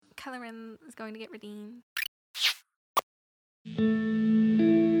Kellerin is going to get redeemed.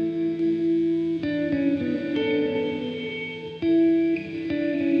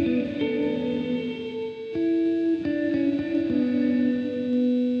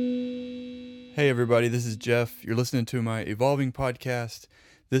 Hey everybody, this is Jeff. You're listening to my Evolving podcast.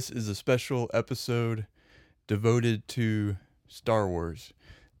 This is a special episode devoted to Star Wars.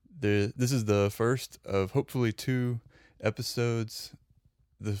 This is the first of hopefully 2 episodes.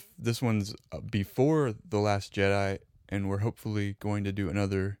 This one's before The Last Jedi, and we're hopefully going to do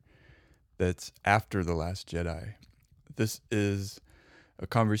another that's after The Last Jedi. This is a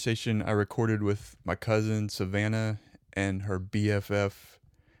conversation I recorded with my cousin Savannah and her BFF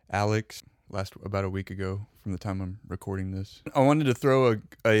Alex about a week ago from the time I'm recording this. I wanted to throw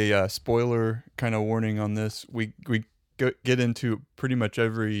a spoiler kind of warning on this. We get into pretty much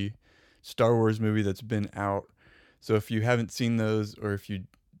every Star Wars movie that's been out. So if you haven't seen those, or if you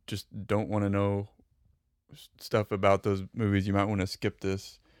just don't want to know stuff about those movies, you might want to skip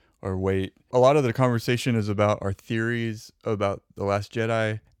this or wait. A lot of the conversation is about our theories about The Last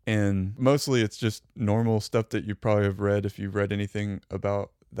Jedi, and mostly it's just normal stuff that you probably have read if you've read anything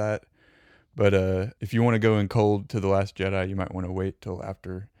about that. But if you want to go in cold to The Last Jedi, you might want to wait till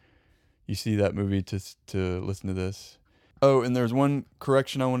after you see that movie to listen to this. Oh, and there's one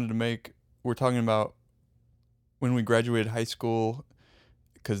correction I wanted to make. We're talking about when we graduated high school,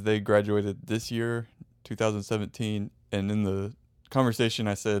 because they graduated this year, 2017. And in the conversation,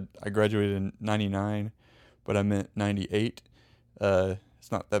 I said I graduated in 99, but I meant 98.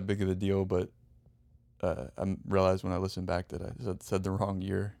 It's not that big of a deal, but I realized when I listened back that I said the wrong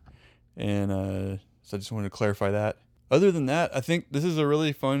year. And so I just wanted to clarify that. Other than that, I think this is a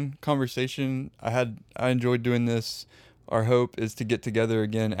really fun conversation. I enjoyed doing this. Our hope is to get together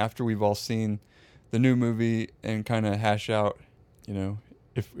again after we've all seen the new movie and kind of hash out,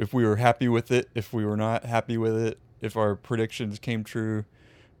 if we were happy with it, if we were not happy with it, if our predictions came true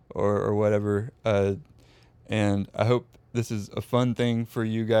or whatever. And I hope this is a fun thing for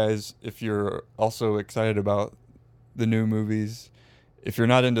you guys if you're also excited about the new movies. If you're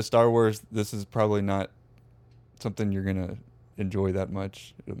not into Star Wars, this is probably not something you're going to enjoy that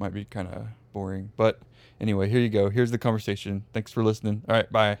much. It might be kind of boring. But anyway, here you go. Here's the conversation. Thanks for listening. All right,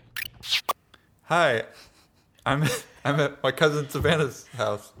 bye. Hi, I'm at my cousin Savannah's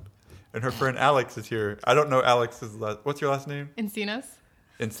house, and her friend Alex is here. I don't know Alex's what's your last name? Encinas.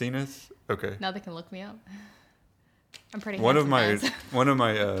 Encinas? Okay. Now they can look me up. I'm pretty One of handsome, my one of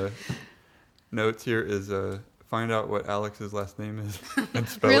my notes here is find out what Alex's last name is and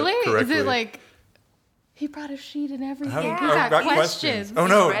spell really? it correctly. Is it like he brought a sheet and everything? I've got questions. Oh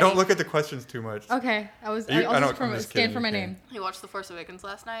no, don't look at the questions too much. Okay, I'll just scan for my name. He watched The Force Awakens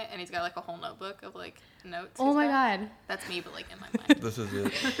last night, and he's got like a whole notebook of like notes. Oh my god, that's me, but like in my mind. This is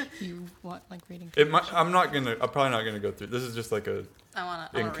it. You want like reading? I'm probably not gonna go through. This is just like a. I wanna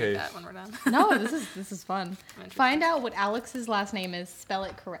read that when we're done. No, this is fun. Find out what Alex's last name is. Spell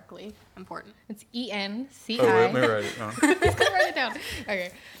it correctly. Important. It's ENCI. Oh, let me write it down. He's gonna write it down.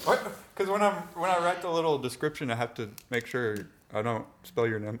 Okay. What? Because when I write the little description, I have to make sure I don't spell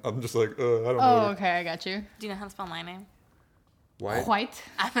your name. I'm just like, I don't know. Oh, okay, I got you. Do you know how to spell my name? White.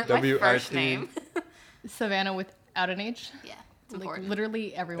 I meant my first name. Savannah without an H. Yeah, it's important.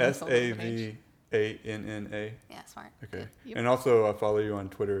 Literally everyone spells it with an H. SAVANNA. Yeah, smart. Okay. Yep. And also, I follow you on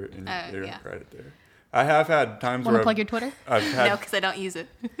Twitter, and they don't write it there. I have had times Want where to plug your Twitter? No, because I don't use it.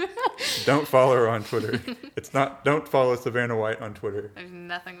 Don't follow her on Twitter. Don't follow Savannah White on Twitter. There's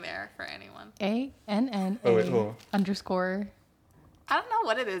nothing there for anyone. ANNA _ I don't know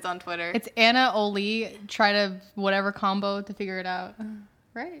what it is on Twitter. It's Anna Oli. Try to whatever combo to figure it out.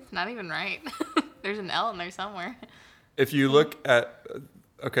 Right. It's not even right. There's an L in there somewhere. If you look at...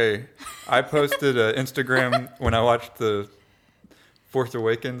 Okay, I posted an Instagram when I watched the Force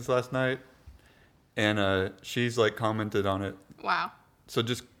Awakens last night, and she's like commented on it. Wow. So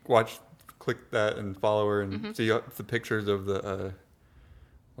just click that and follow her and see the pictures of the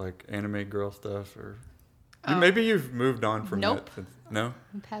like anime girl stuff, or maybe you've moved on from that. No?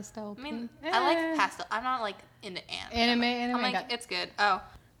 Pastel. I mean, I like pastel. I'm not like into anime. Anime. I'm like, it's good. Oh,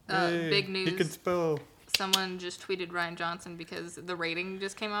 big news. He can spell. Someone just tweeted Rian Johnson because the rating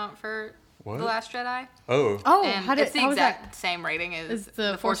just came out for What? The Last Jedi. Oh, And it's the exact same rating as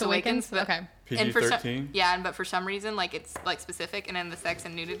The Force Awakens? But, okay. PG-13? But for some reason, like it's like specific, and in the sex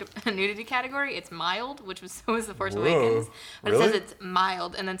and nudity category, it's mild, which was so is The Force Awakens. But really? it says it's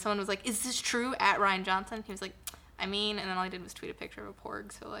mild, and then someone was like, "Is this true?" At Rian Johnson, he was like, "I mean," and then all I did was tweet a picture of a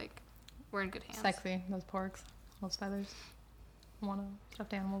porg. So like, we're in good hands. Sexy. Those porgs. Those feathers. I want a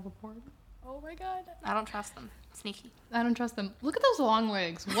stuffed animal with a porg. Oh my god. I don't trust them. Sneaky. I don't trust them. Look at those long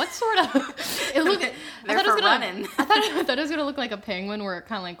legs. What sort of? It look. They're for running. I thought it was gonna look like a penguin where it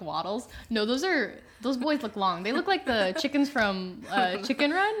kind of like waddles. No, those boys look long. They look like the chickens from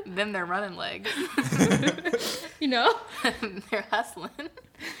Chicken Run. Then they're running legs. You know, They're hustling.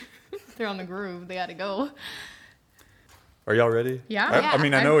 they're on the groove. They gotta go. Are y'all ready? Yeah. I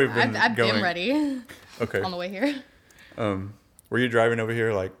mean, I know we've been I've going. been ready Okay. on the way here. Were you driving over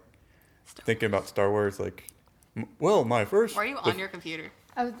here, like, thinking about Star Wars? Like, well, my first. Or are you on your computer?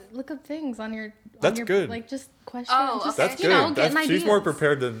 I would look up things on your. That's good. Like just questions. Oh, just, okay. That's you good. know, getting She's more ideas.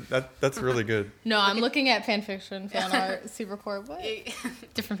 prepared than that. That's really good. No, I'm looking at fan fiction, fan art, super core. What?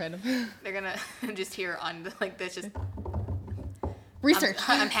 Different fandom. They're gonna just hear on like this. Just Research.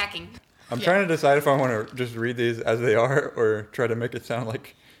 I'm hacking. I'm trying to decide if I want to just read these as they are or try to make it sound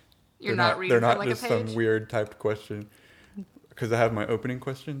like You're not reading they're from not like just a page. some weird typed question. Because I have my opening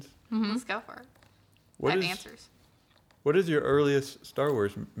questions. Let's go for it. What I have is answers. what is your earliest Star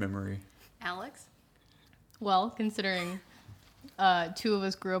Wars memory? Alex. Well, considering two of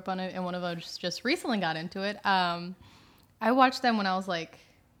us grew up on it and one of us just recently got into it, I watched them when I was like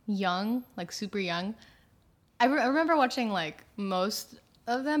young, like super young. I remember watching like most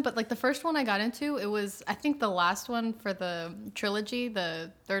of them, but like the first one I got into, it was I think the last one for the trilogy,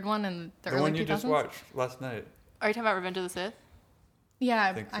 the third one in the The early one 2000s. you just watched last night. Are you talking about Revenge of the Sith?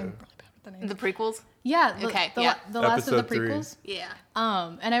 Yeah, think so. I'm really bad with the names. The prequels? Yeah, Okay, the yeah. last of the Episode 3. prequels. Yeah.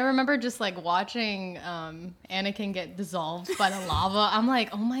 And I remember just like watching Anakin get dissolved by the lava. I'm like,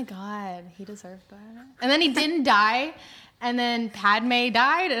 oh my god, he deserved that. And then he didn't die, and then Padme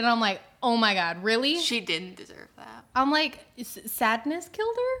died, and I'm like, oh my god, really? She didn't deserve that. I'm like, sadness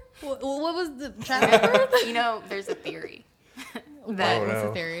killed her. What was the childbirth? You know, there's a theory That that Oh, was no.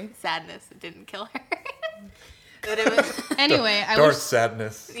 the theory. sadness didn't kill her. That it was. Anyway, I Darth wish.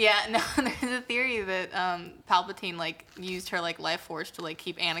 Sadness. Yeah, no, there's a theory that Palpatine like used her like life force to like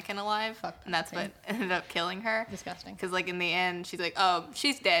keep Anakin alive, Fuck and that's what ended up killing her. Disgusting. Because like in the end, she's like, "Oh,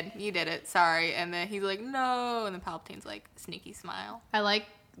 she's dead. You did it. Sorry." And then he's like, "No," and then Palpatine's like, sneaky smile. I like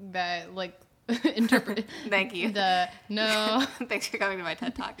that, like, interpret. Thank you. The no. Thanks for coming to my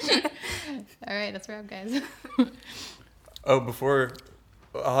TED Talk. All right, that's a wrap, guys. Oh, before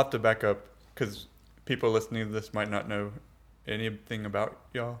I'll have to back up because people listening to this might not know anything about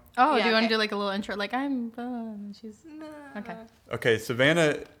y'all. Oh, Yeah, do you want to okay. do like a little intro? Like, I'm fun. She's okay. Okay,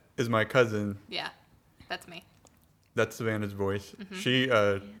 Savannah is my cousin. Yeah, that's me. That's Savannah's voice. She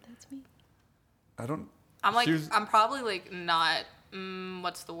Yeah, that's me. I don't. I'm like, She was- I'm probably like not,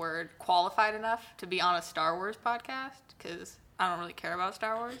 what's the word, qualified enough to be on a Star Wars podcast because I don't really care about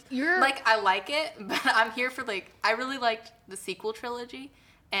Star Wars. You're- like, I like it, but I'm here for like, I really liked the sequel trilogy,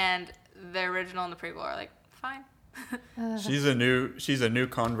 and the original and the prequel are like fine. She's a new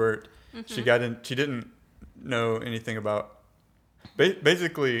convert. She got in. She didn't know anything about.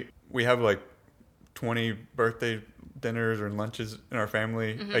 Basically, we have like 20 birthday dinners or lunches in our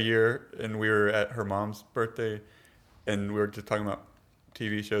family a year, and we were at her mom's birthday, and we were just talking about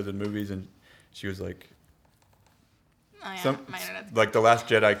TV shows and movies, and she was like, Oh yeah, my internet's like The Last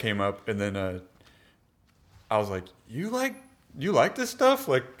Jedi came up, and then I was like, you like this stuff?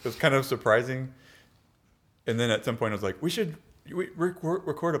 Like, it was kind of surprising. And then at some point I was like, we should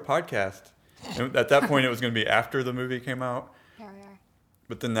record a podcast. And at that point it was going to be after the movie came out. Here we are.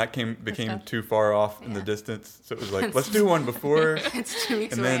 But then that became tough. too far off in the Yeah. distance. So it was like, let's do one before It's 2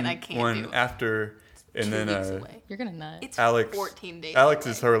 weeks and away, then and I can't one do it. after. And 2 then weeks away. You're gonna nut. It's Alex 14 days. Alex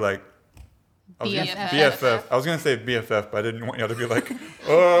away. is her like BFF. BFF. I was going to say BFF, but I didn't want y'all to be like,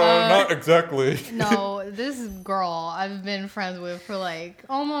 oh, not exactly. No, this girl I've been friends with for like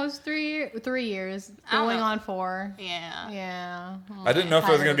almost 3 years, I don't going know. on 4. Yeah. Yeah. I didn't know if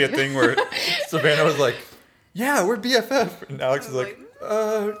it was going to be a thing where Savannah was like, yeah, we're BFF. And Alex is like,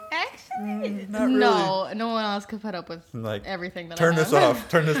 Actually, not really. no one else could put up with Like, everything that turn I have. this off.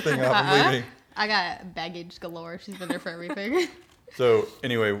 Turn this thing off. I'm leaving. I got baggage galore. She's been there for everything. So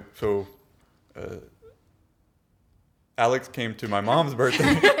anyway, Alex came to my mom's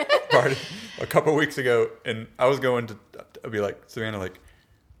birthday party a couple weeks ago, and I was going to be like, Savannah, like,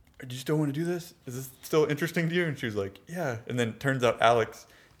 do you still want to do this? Is this still interesting to you? And she was like, yeah. And then turns out Alex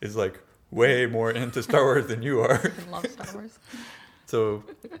is like way more into Star Wars than you are. I love Star Wars. So,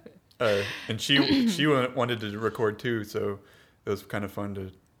 and she wanted to record too, so it was kind of fun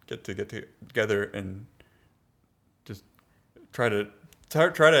to get together and just try to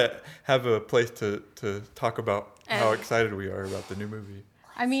have a place to talk about how excited we are about the new movie.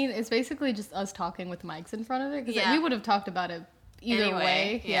 I mean, it's basically just us talking with mics in front of it because Yeah. we would have talked about it Either anyway,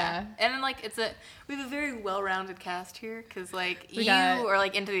 way, yeah. And then like we have a very well-rounded cast here because like We you got- are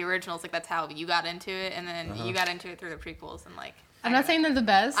like into the originals, like that's how you got into it, and then you got into it through the prequels, and like I'm not saying they're the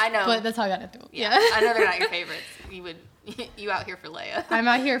best. I know. But that's how I got into it. yeah, I know they're not your favorites. You out here for Leia. I'm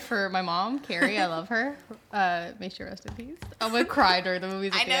out here for my mom, Carrie. I love her. May she rest in peace. I'm gonna cry during the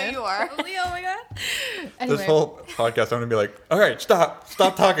movies. I know you are. Oh my god. Anyway, This whole podcast, I'm gonna be like, all right, stop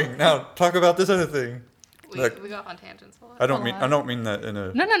talking now. Talk about this other thing. We go off on tangents a lot. I don't mean that in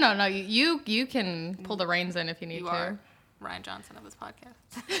a. no. You can pull the reins in if you need You to. are Ryan Johnson of this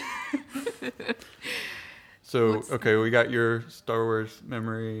podcast. So okay, we got your Star Wars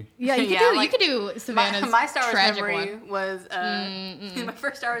memory. Yeah, you could do Savannah's my Star Wars tragic memory one. was my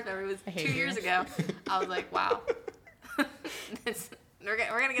first Star Wars memory was I 2 hate years you. ago. I was like, wow. We're gonna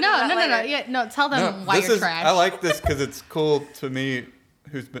get into No. that later. Yeah, no. Tell them why this you're is. trash. I like this because it's cool to me.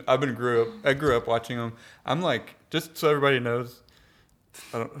 I grew up watching them. I'm like, just so everybody knows,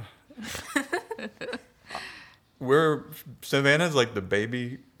 Savannah's like the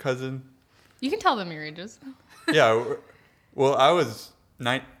baby cousin. You can tell them your ages. Yeah. Well, I was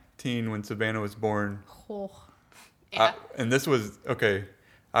 19 when Savannah was born. Oh. Yeah. And this was, okay,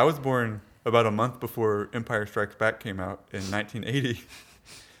 I was born about a month before Empire Strikes Back came out in 1980.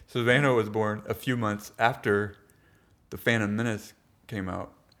 Savannah was born a few months after The Phantom Menace came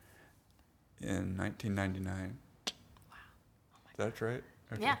out in 1999. Wow. Is that right?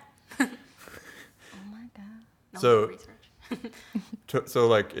 Okay. Yeah. Oh my god. No So- research. So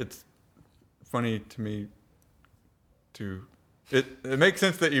like, it's funny to me to it makes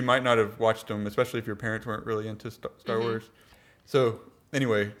sense that you might not have watched them, especially if your parents weren't really into Star Wars. So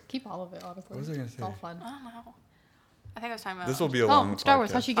anyway, Keep all of it, honestly. What was I gonna It's say? all fun. I don't know. I think I was talking about. this will be a long Oh, Star Wars.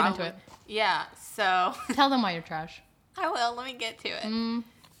 podcast. How'd you get into it? Yeah. So Tell them why you're trash. I will. Let me get to it. Mm.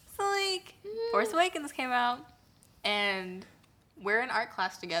 So like, Force Awakens came out, and we're in art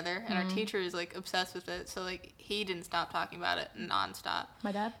class together, and our teacher is like obsessed with it. So like, he didn't stop talking about it nonstop.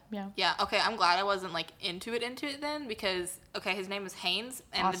 My dad? Yeah. Yeah. Okay. I'm glad I wasn't like into it then, because okay, his name is Haynes.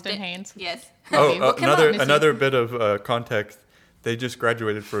 And Austin Haynes. Yes. Oh, Look him up, Missy. another bit of context. They just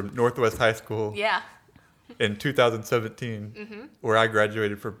graduated from Northwest High School Yeah. in 2017, where I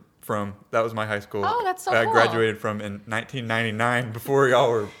graduated from. That was my high school. Oh, that's so I cool. graduated from in 1999 before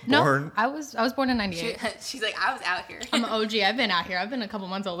y'all were No, born. I was born in '98. She's like, I was out here. I'm an OG. I've been out here. I've been a couple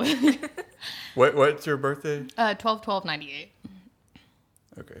months older. What's your birthday? 12/12/98.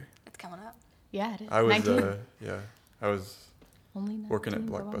 Okay. It's coming up. Yeah, it is. I was 19. I was Only working at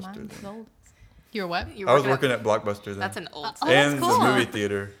 19, but my Blockbuster mind's then. old. You were what? You I was working at Blockbuster then. That's an old. Oh, and that's cool. the movie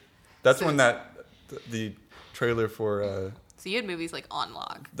theater. That's So when the trailer for So you had movies like on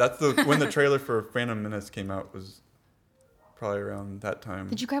log. when the trailer for Phantom Menace came out was probably around that time.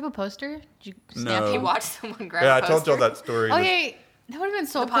 Did you grab a poster? Did you No. snap You one? watched someone grab. Yeah, a I told y'all poster. that story. Oh yeah, that would have been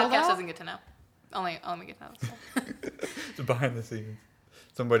so The cool. podcast though. doesn't get to know. Only get to know. So. It's behind the scenes.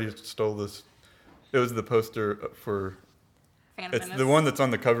 Somebody stole this. It was the poster for. Phantom It's Menace. the one that's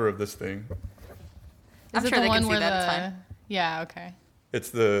on the cover of this thing. I'm Is it sure the they one can see where that, it's the? fine. Yeah. Okay. It's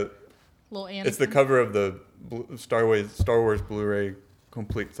the Little Anakin. It's the cover of the Star Wars Blu-ray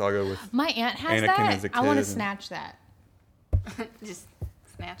complete saga with My aunt has Anakin that. as a I want to kid and- snatch that. Just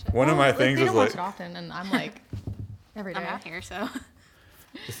snatch it. one of my Well, things they was don't watch like it often, and I'm like every day. I'm out here, so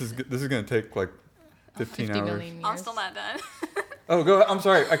this is gonna take like 15 50 hours. million years. I'm still not done. Oh, go. I'm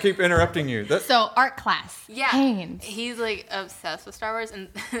sorry. I keep interrupting you. So art class. Yeah, Haynes. he's like obsessed with Star Wars, and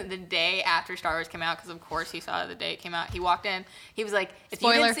the day after Star Wars came out, because of course he saw it the day it came out, he walked in. He was like, "If you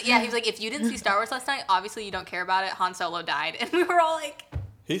Spoiler. didn't see, yeah," he was like, "If you didn't see Star Wars last night, obviously you don't care about it. Han Solo died," and we were all like,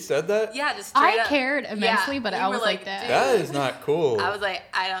 He said that. "Yeah, just straight I up." cared immensely, but we I were was like that. "Dude." That is not cool. I was like,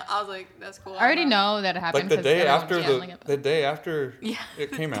 I was like, "That's cool." I already know that it happened. like the 'cause day everyone's after channeling it, but- the day after Yeah,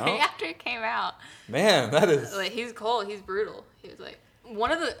 it came the out. day after it came out. Man, that is. Like, he's cold. He's brutal. He was like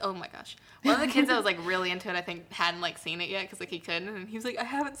one of the one of the kids that was like really into it. I think hadn't like seen it yet because like he couldn't, and he was like, I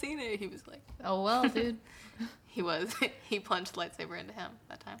haven't seen it. He was like, Oh well, dude. he plunged the lightsaber into him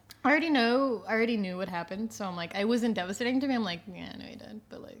that time. I already knew what happened, so I'm like, it wasn't devastating to me. I'm like, yeah, no, he did,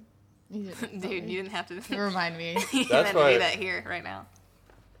 but like, he didn't. Dude, you didn't have to. Remind me. You didn't That's have to why- do that here right now.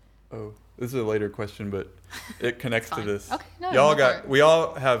 Oh, this is a later question, but it connects to fine. this. Okay, no, y'all go for it. we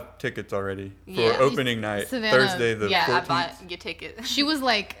all have tickets already for Yeah. opening night, Savannah, Thursday the yeah, I 14th. I bought your ticket. She was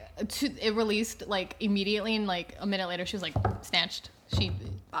like, it released like immediately, and like a minute later, she was like snatched. She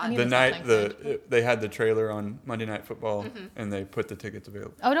any The of night stuff like that. they had the trailer on Monday Night Football, and they put the tickets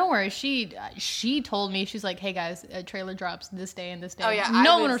available. Oh, don't worry. She told me, she's like, hey guys, a trailer drops this day and this day. Oh, yeah,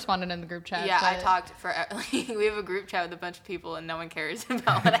 No one responded in the group chat. Yeah, I but- talked for we have a group chat with a bunch of people, and no one cares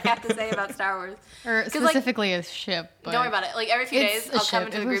about what I have to say about Star Wars. Or 'Cause, like, specifically a ship. But don't worry about it. Like every few it's days, a I'll come ship. into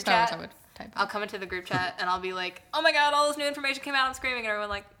If the it was group Star Wars, chat. I would type it. I'll come into the group chat and I'll be like, "Oh my god, all this new information came out! I'm screaming!" And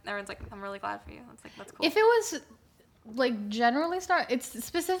everyone's like, "I'm really glad for you." It's like, that's cool. If it was like generally it's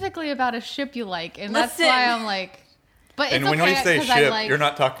specifically about a ship you like, and Listen. that's why I'm like. But And it's when okay, we say 'cause ship, I like, you're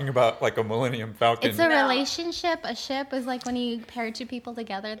not talking about like a Millennium Falcon. It's a No. relationship. A ship is like when you pair two people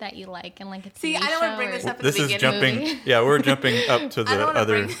together that you like, and like a TV See, I don't show wanna bring or- this up at This the is beginning. jumping. Yeah, we're jumping up to I the don't want to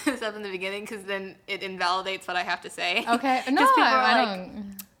other. bring this up in the beginning because then it invalidates what I have to say. Okay, 'Cause no, people are I like,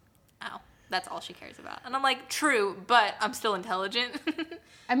 don't. "Oh, that's all she cares about," and I'm like, "True, but I'm still intelligent."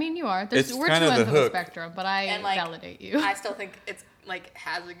 I mean, you are. It's We're two kind of ends the of the hook. spectrum, but I And, like, validate you. I still think it's like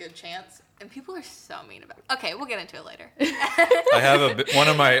has a good chance, and people are so mean about it. Okay, we'll get into it later. I have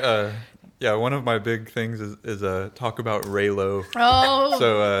one of my big things is talk about Raylo. Oh,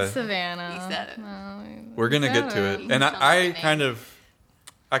 So, Savannah. You said it. No, We're gonna get to it, You and sound like I an kind of,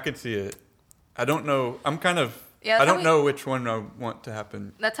 I could see it. I don't know. I'm kind of. Yeah, I that's how don't know which one I want to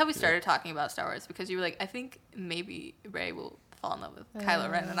happen. That's how we started talking about Star Wars because you were like, I think maybe Rey will fall in love with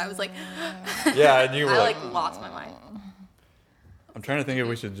Kylo Ren, and I was like, Yeah, and you were I like, like lost my mind. I'm trying to think if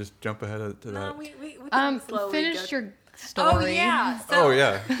we should just jump ahead to No, that. we can slowly finish go. your story. Oh yeah. So Oh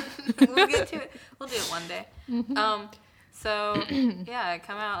yeah. we'll get to it. We'll do it one day. Mm-hmm. So yeah, I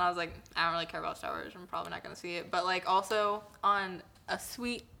come out and I was like, I don't really care about Star Wars. I'm probably not gonna see it. But like also on a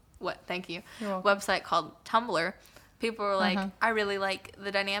sweet thank you You're welcome. website called Tumblr, people were like, Uh-huh. I really like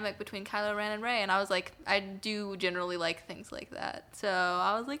the dynamic between Kylo Ren and Rey, and I was like, I do generally like things like that. So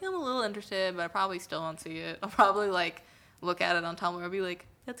I was like, I'm a little interested, but I probably still won't see it. I'll probably like look at it on Tumblr and be like,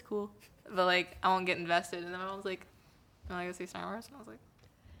 that's cool, but like I won't get invested. And then I was like, you want to go see Star Wars? And I was like,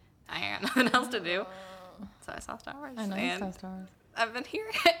 I got nothing else to do. So I saw Star Wars. I know you and saw Star Wars. I've been here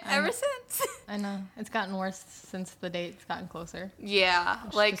ever since. I know it's gotten worse since the date's gotten closer. Yeah,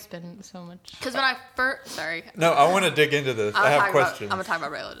 It's like just been so much. because when I first, sorry, No, I want to dig into this. I have questions. I'm gonna talk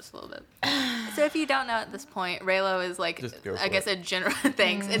about Raylo just a little bit. So if you don't know at this point, Raylo is like, Just go I for guess it. a general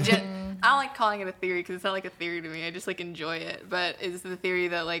thanks. I don't like calling it a theory because it's not like a theory to me. I just like enjoy it. But it's the theory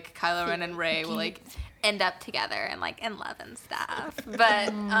that like Kylo Ren and Rey will like end up together and like in love and stuff.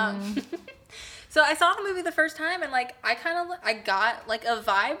 But so I saw the movie the first time and like I got like a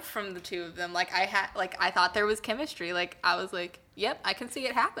vibe from the two of them. Like I thought there was chemistry. Like I was like, yep, I can see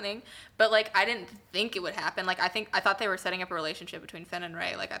it happening. But like I didn't think it would happen. Like I thought they were setting up a relationship between Finn and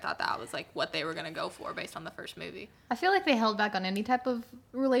Rey. Like I thought that was like what they were gonna go for based on the first movie. I feel like they held back on any type of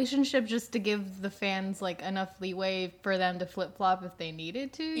relationship just to give the fans like enough leeway for them to flip flop if they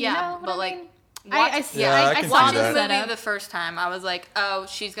needed to. You know what but I like. mean? Watch, I can see saw watching the the that. movie setup. the first time, I was like, "Oh,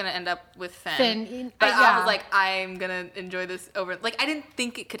 she's gonna end up with Finn." Finn, But I yeah. was like, "I'm gonna enjoy this over." Like, I didn't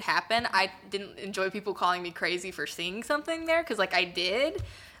think it could happen. I didn't enjoy people calling me crazy for seeing something there because, like, I did.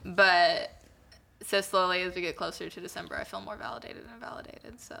 But so slowly, as we get closer to December, I feel more validated and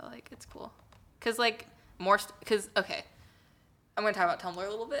validated. So like, it's cool. Cause like okay, I'm gonna talk about Tumblr a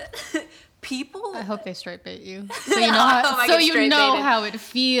little bit. People. I hope they straight bait you, so you know how, I so get you straight know baited. how it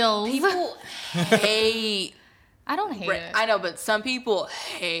feels. People hate. I don't hate it. I know, but some people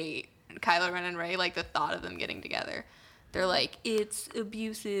hate Kylo Ren and Rey. Like the thought of them getting together, they're like, it's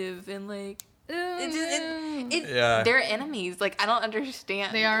abusive and like, Yeah. they're enemies. Like I don't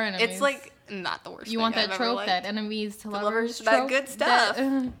understand. They are enemies. It's like not the worst. You thing want I've that ever trope, liked. that enemies to lovers, lovers, that trope, good stuff.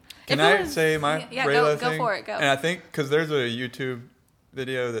 Can If it I was- say my yeah, Raylo go thing? for it, go. And I think because there's a YouTube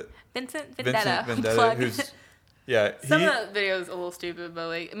video that Vincent Vincent Vendetta, plug. who's yeah, Some of the videos a little stupid, but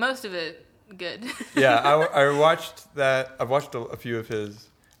like most of it good. yeah. I watched that. I've watched a few of his.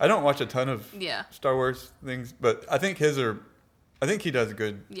 I don't watch a ton of Yeah. Star Wars things, but I think his are. I think he does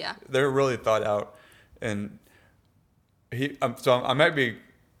good. Yeah. They're really thought out, and so I might be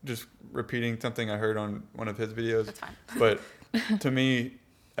just repeating something I heard on one of his videos. That's fine. But to me,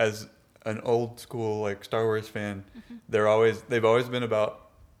 as an old school like Star Wars fan, Mm-hmm. they've always been about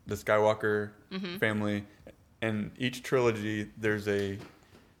the Skywalker Mm-hmm. family, and each trilogy there's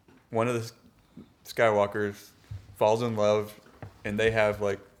one of the Skywalkers falls in love, and they have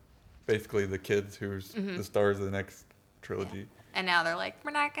like basically the kids who's Mm-hmm. the stars of the next trilogy. And now they're like,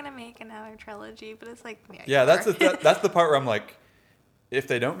 we're not gonna make another trilogy, but it's like, Yeah, you that's are. that's the part where I'm like, if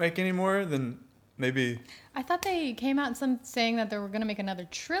they don't make any more, then maybe. I thought they came out saying that they were going to make another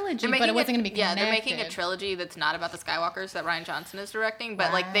trilogy, They're but it making wasn't going to be Yeah, connected. they're making a trilogy that's not about the Skywalkers that Ryan Johnson is directing,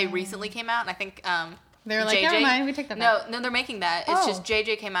 but like they recently came out, and I think They're like, JJ? never mind, we take that back. No, they're making that. It's Oh. just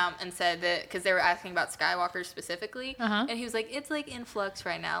JJ came out and said that because they were asking about Skywalker specifically, Uh-huh. and he was like, it's like in flux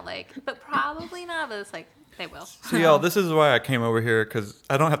right now, like, but probably not. But it's like they will. So y'all, this is why I came over here, because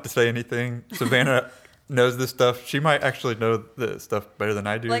I don't have to say anything. Savannah knows this stuff. She might actually know the stuff better than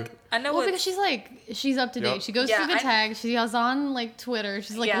I do. Like I know Well, what. because she's up to date. Yep. She goes Yeah, through the I- tags. She goes on like Twitter.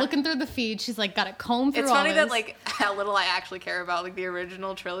 She's like Yeah. looking through the feed. She's like got it combed through It's all funny this. that like how little I actually care about like the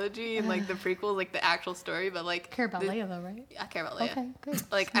original trilogy and like the prequels, like the actual story, but like care about the- Leia though, right? I care about Leia. Okay, good.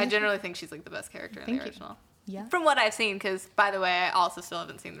 Like I generally think she's like the best character in Thank the you. original. Yeah, From what I've seen, because by the way, I also still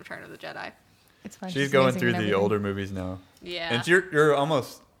haven't seen Return of the Jedi. it's fine. She's going amazing through and the everything. older movies now. Yeah. And you're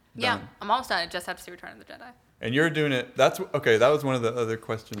almost Yeah, done. I'm almost done. I just have to see Return of the Jedi. And you're doing it. That's okay. That was one of the other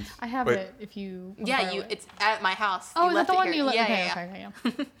questions. I have Wait, it if you. wanna Yeah, borrow you. it. It's at my house. Oh, You is that left the it one here. you? Yeah, Okay, yeah,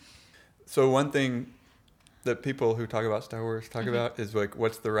 yeah. okay. So one thing that people who talk about Star Wars talk Mm-hmm. about is like,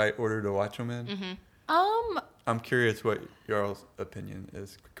 what's the right order to watch them in? Mm-hmm. I'm curious what y'all's opinion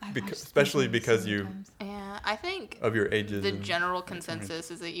is, I watched these especially movies because you sometimes. Yeah, I think of your ages. the and- general consensus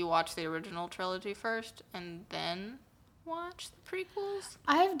is that you watch the original trilogy first and then watch the prequels.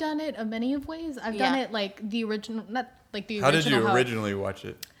 I've done it a many of ways. I've done Yeah. it like the original, not like the How original. did you originally watch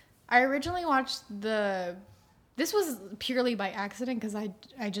it? I originally watched the. This was purely by accident because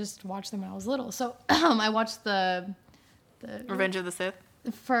I just watched them when I was little. So I watched the Revenge of the Sith.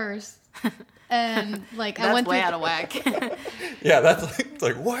 first, and like I That's went way through. out of whack. Yeah, that's like, it's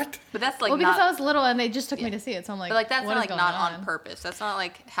like what? But that's like Well, because not. I was little and they just took me to see it, so I'm like, But like that's what not is like going not on purpose. That's not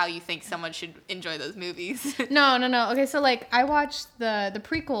like how you think someone should enjoy those movies. No. Okay, so like I watched the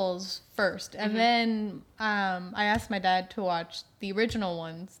prequels first, Mm-hmm. and then I asked my dad to watch the original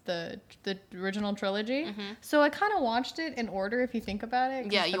ones, the original trilogy. So I kind of watched it in order, if you think about it.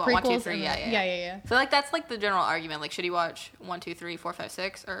 'cause Yeah, the you want 1, 2, prequels 3, and yeah. yeah. So like that's like the general argument. Like should he watch 1, 2, 3, 4, 5,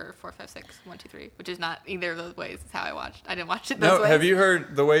 6 or 4, 5, 6, 1, 2, 3, which is not either of those ways. Is how I watched. I didn't watch it those No, ways. have you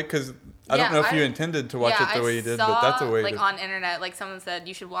heard the way? Because I don't Yeah, know if you I- intended to watch Yeah, it the I way you did, saw, but that's a way like to. on internet, like someone said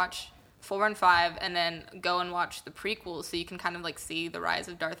you should watch 4 and 5 and then go and watch the prequels so you can kind of like see the rise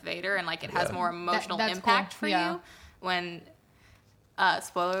of Darth Vader and like it has Yeah. more emotional that's impact cool, for yeah. you when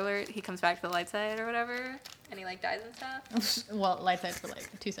spoiler alert, he comes back to the light side or whatever and he like dies and stuff. Well, light side for like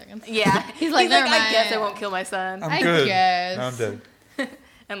 2 seconds. Yeah. He's like, "Never I guess I mind." won't kill my son. I'm I good. guess. Now I'm dead.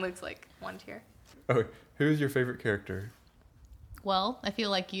 And Luke's like, 1 tear. Oh, who's your favorite character? Well, I feel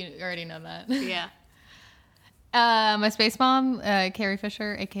like you already know that. Yeah. My space mom, Carrie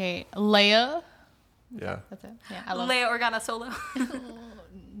Fisher, aka Leia. Yeah. That's it. Yeah, I love. Leia Organa Solo.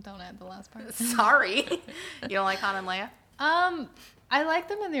 Don't add the last part. Sorry. You don't like Han and Leia? I like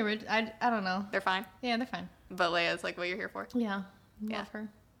them in the original. I don't know. They're fine. Yeah, they're fine. But Leia's like what you're here for. Yeah, Yeah. love her.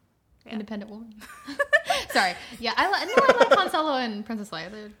 Yeah. Independent woman. Sorry. Yeah, I like Han Solo and Princess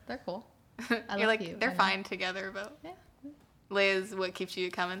Leia. They're cool. I You're love like, you. they're I know. fine together, but Yeah. Leia's what keeps you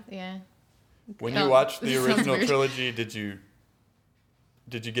coming. Yeah. When No, you watched the this sounds original weird. trilogy, did you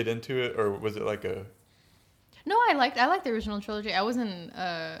get into it, or was it like a? No, I liked the original trilogy. I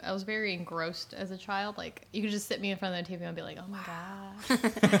was very engrossed as a child. Like you could just sit me in front of the TV and be like, oh my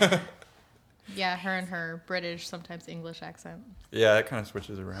gosh. Yeah, her and her British, sometimes English accent. Yeah, it kind of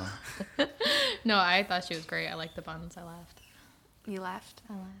switches around. No, I thought she was great. I liked the buns. I laughed. You laughed.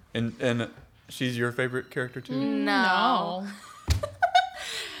 I laughed. And she's your favorite character too. No.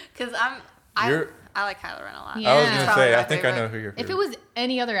 Because I You're- like Kylo Ren a lot. Yeah. I was gonna Probably say, my I think I favorite. know who your favorite. If it was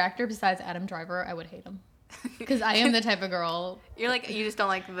any other actor besides Adam Driver, I would hate him. Because I am the type of girl. You're like you just don't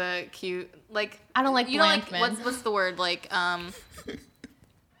like the cute like. I don't like you don't bland like men. what's the word like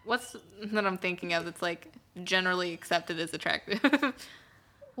what's that I'm thinking of that's like generally accepted as attractive.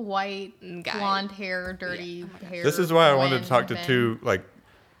 White, Guy. blonde hair, dirty Yeah. Oh my hair. This is why I wanted to men, talk to men. two like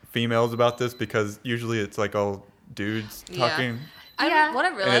females about this, because usually it's like all dudes Yeah. talking. Yeah. What I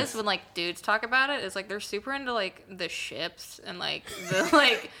it's- realized when like dudes talk about it is like they're super into like the ships and like the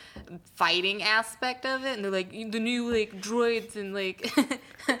like fighting aspect of it, and they're like the new like droids and like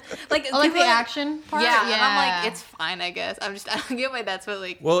like Oh, like the people- action part? Yeah, and I'm like it's fine, I guess. I don't get why that's what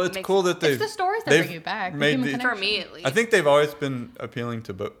like. Well, it's makes- cool that they've the stories that they've bring you back. The made human the- connection. for me at least. I think they've always been appealing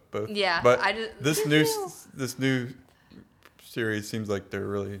to both. Yeah, but I just- this new series seems like they're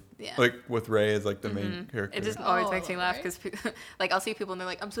really Yeah. like with Rey as like the main character. It just always Oh, makes me I laugh love because like I'll see people and they're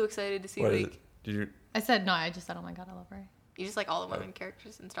like, I'm so excited to see What is like it? Did you? I said no. I just said, oh my god, I love Rey. you just like all the women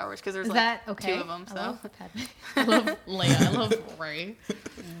characters in Star Wars because there's Is like that okay? 2 of them. I So love Padme. I love Leia. I love Rey.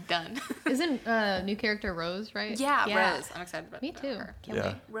 done. Isn't new character Rose, right? Yeah, Rose. I'm excited about Me too. her. Can't Yeah.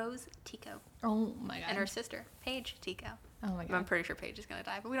 wait. Rose Tico Oh my god. and her sister Paige Tico. Oh my I'm god. pretty sure Paige is gonna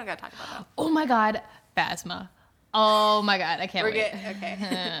die, but we don't gotta talk about that. Oh my god. Phasma. Oh my god, I can't We're wait. good.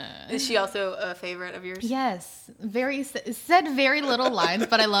 Okay. Is she also a favorite of yours? Yes, said very little lines,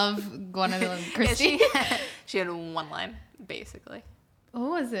 but I love Gwendolyn Yeah, Christie. she had one line, basically. What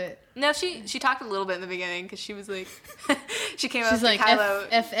was it? No, she talked a little bit in the beginning because she was like, she came up She's to like Kylo,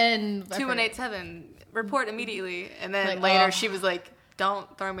 FN 2187, report immediately, and then Like, later oh. she was like,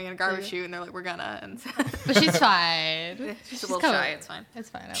 don't throw me in a garbage chute, and they're like, we're gonna, and so But she's fine. she's a little coming. shy. It's fine. It's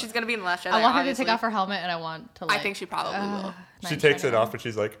fine. She's gonna be in the Last Jedi. I want her to obviously. take off her helmet, and I want to. Like, I think she probably will. She takes it off and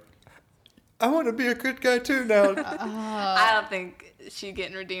she's like, I want to be a good guy too now. I don't think she's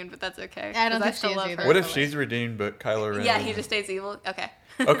getting redeemed, but that's okay. I don't 'cause think still she is love either. her. What if she's redeemed but Kylo Ren? Yeah, is- he just stays evil. Okay.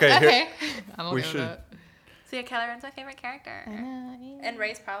 Okay, here, Okay, I'm okay we with should- that. So yeah, Kylo Ren's my favorite character, and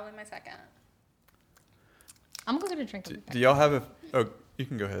Rey's probably my second. I'm gonna go get a drink. do y'all have a... Oh, you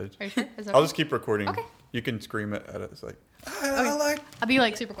can go ahead. Are you sure? Is that I'll okay? just keep recording. Okay. You can scream it at us like, I like... I'll be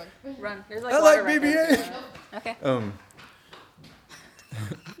like super quick. Run. There's like I water like right there. BB-8. Okay.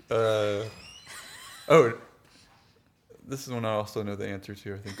 Oh, this is one I also know the answer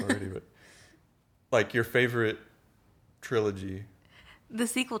to, I think already, but like your favorite trilogy, The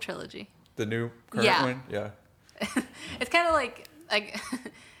sequel trilogy. the new current Yeah. one? Yeah. It's kind of like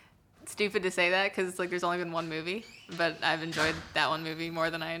stupid to say that because it's like there's only been one movie, but I've enjoyed that one movie more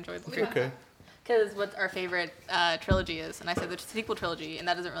than I enjoyed the Okay. Because what our favorite trilogy is, and I said the sequel trilogy, and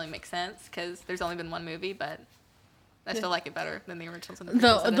that doesn't really make sense because there's only been one movie, but I still like it better than the originals and the prequels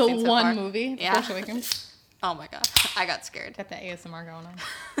that I've The seen so one far. movie, Yeah. Force Awakens. Oh my god, I got scared. Got the ASMR going on.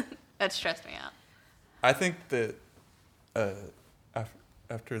 That stressed me out. I think that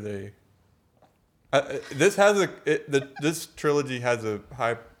after they... this trilogy has a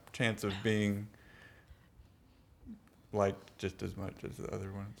high chance of being like just as much as the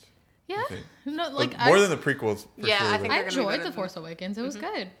other ones. Yeah, I think. no, like More than the prequels. For Yeah, sure, I but- think I they're gonna be enjoyed better The than- Force Awakens. It was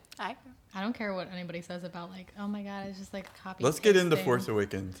good. I I don't care what anybody says about like, oh my god, it's just like a copy. Let's get paste into thing. Force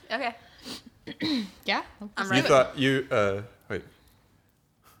Awakens. okay. Yeah, I'm You ready. thought wait.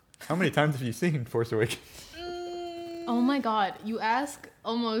 How many times have you seen Force Awakens? Oh my god, you ask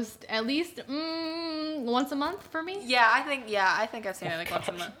almost at least once a month for me. Yeah, I think I've seen it like once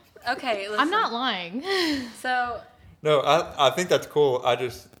a month. Okay, listen. I'm not lying. So No, I think that's cool. I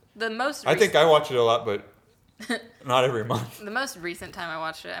think I watch it a lot, but not every month. the most recent time I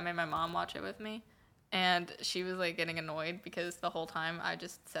watched it, I made my mom watch it with me, and she was like getting annoyed because the whole time I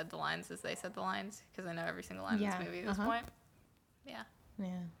just said the lines as they said the lines because I know every single line Yeah, in this movie at this uh-huh. point. Yeah, Yeah,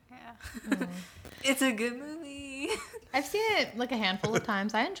 yeah. It's a good movie. I've seen it like a handful of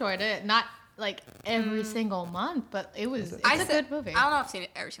times. I enjoyed it, not like every single month, but it's a good movie. I don't know if I've seen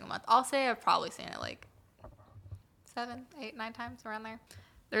it every single month. I'll say I've probably seen it like 7, 8, 9 times around there.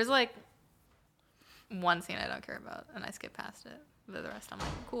 There's like one scene I don't care about, and I skip past it. But the rest I'm like,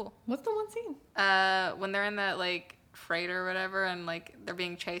 cool. What's the one scene? When they're in that like freighter or whatever, and like they're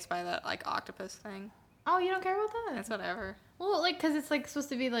being chased by that like octopus thing. Oh, you don't care about that? It's whatever. Well, like, cause it's like supposed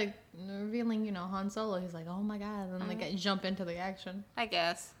to be like revealing, Han Solo. He's like, oh my god, and then like jump into the action. I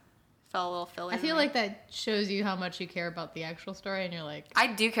guess. Felt a little filler. I to feel me. like that shows you how much you care about the actual story, and you're like, I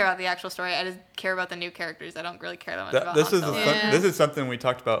do care about the actual story. I just care about the new characters. I don't really care that much about This Han is Solo. Yeah. this is something we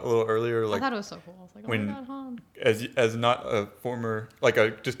talked about a little earlier. I Like thought it was so cool. I was like, oh when- my god, Han. as not a former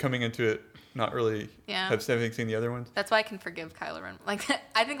just coming into it, not really Yeah. have seen the other ones. That's why I can forgive Kylo Ren. Like,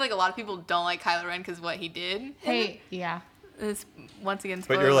 I think like a lot of people don't like Kylo Ren because what he did. Hey, yeah. It's once again. But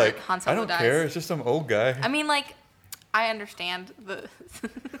spoiler you're alert, like, Han I Solo don't dies. care. It's just some old guy. I mean, like, I understand the.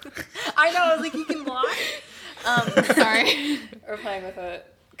 I know. I was like, he can block. Sorry. We're playing with a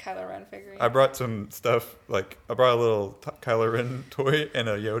Kylo Ren figurine. I brought some stuff. Like I brought a little Kylo Ren toy and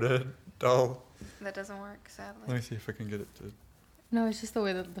a Yoda doll. That doesn't work, sadly. Let me see if I can get it to. No, it's just the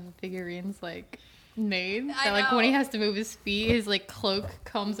way that the figurine's like made. I That, like when he know. has to move his feet, his like cloak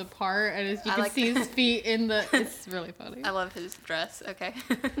comes apart, and you I can like see that. his feet in the. It's really funny. I love his dress. Okay.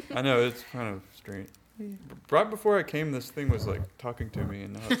 I know it's kind of strange. Right before I came, this thing was like talking to me,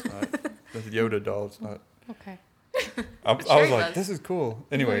 and now it's not. The Yoda doll, it's not. Okay. I Sure was it like, does. this is cool.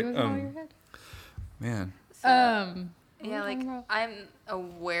 Anyway, What was wrong with your head? man, So, yeah, what are like you talking about? I'm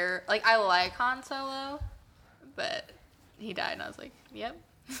aware. Like I like Han Solo, but he died, and I was like, yep.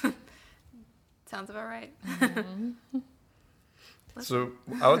 Sounds about right. so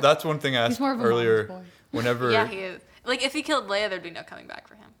that's one thing I He's asked more of a earlier. mama's boy. Whenever Yeah, he is. Like if he killed Leia, there'd be no coming back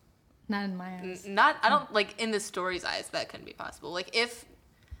for him. Not in my eyes. Not. I don't like in the story's eyes that couldn't be possible. Like if,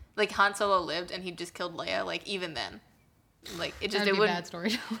 like Han Solo lived and he just killed Leia, like even then, like it just That'd it be wouldn't. bad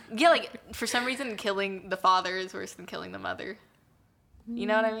story. Yeah, like for some reason, killing the father is worse than killing the mother. You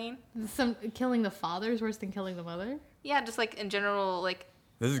know what I mean? Killing the father is worse than killing the mother. Yeah, just like in general, like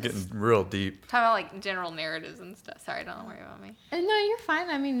This is getting real deep. Talking about like general narratives and stuff. Sorry, don't worry about me. No, you're fine.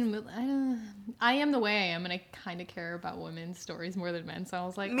 I mean, I am the way I am, and I kind of care about women's stories more than men. So I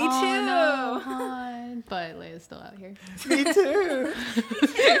was like, Me oh, too. No, hon. But Leia's still out here. Me too.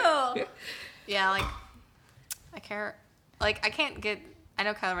 Ew. Yeah, like I care. Like I can't get. I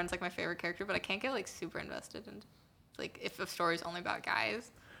know Kylo Ren's like my favorite character, but I can't get like super invested in like if a story's only about guys.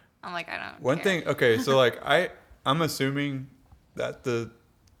 I'm like I don't. One care. thing. Okay, so like I'm assuming that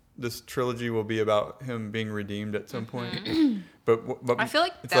this trilogy will be about him being redeemed at some point. But I feel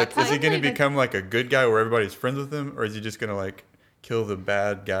like it's like, that's is he going to like- become like a good guy where everybody's friends with him, or is he just going to like kill the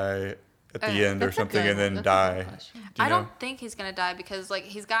bad guy at the end or That's a something good and one. then That's a good die? question. Do you I know? don't think he's gonna die because like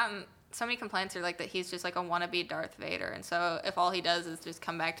he's gotten so many complaints are like that he's just like a wannabe Darth Vader, and so if all he does is just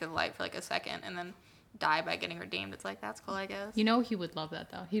come back to the light for like a second and then die by getting redeemed, it's like that's cool, I guess. You know, he would love that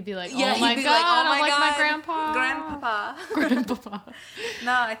though. He'd be like, Yeah, oh my he'd be god, like, oh I'm my like God, my grandpa. Grandpapa. Grandpa.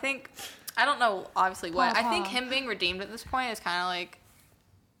 No, I think I don't know obviously what. I think Papa. him being redeemed at this point is kind of like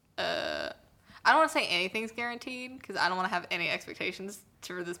I don't want to say anything's guaranteed because I don't want to have any expectations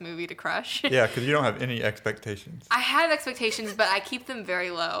for this movie to crush. Yeah, because you don't have any expectations. I have expectations, but I keep them very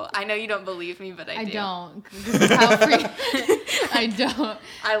low. I know you don't believe me, but I do. don't. This is how I don't.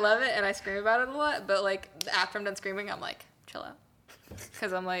 I love it and I scream about it a lot, but like after I'm done screaming, I'm like, chill out.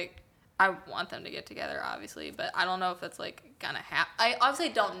 Because I'm like, I want them to get together, obviously, but I don't know if that's like gonna happen. I obviously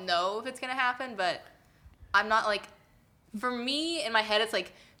don't know if it's gonna happen, but I'm not like, for me, in my head, it's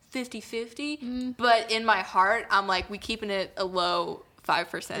like 50-50, but in my heart, I'm like, we keeping it a low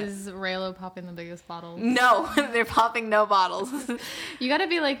 5%. Is Raylo popping the biggest bottle? No, they're popping no bottles. You gotta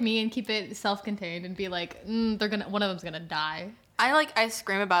be like me and keep it self-contained and be like, one of them's gonna die. I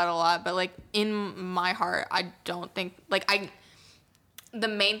scream about it a lot, but like in my heart, I don't think the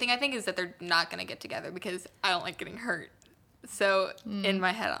main thing I think is that they're not gonna get together because I don't like getting hurt. So in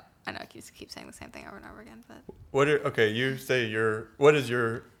my head, I know I keep saying the same thing over and over again, but You say what is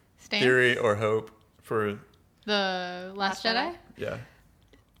your Stance? theory or hope for? The Last Jedi? Yeah,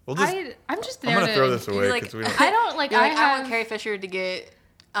 we'll just. I'm just I'm there gonna to... throw this away like- because we don't. I don't like. you're like, I have... want Carrie Fisher to get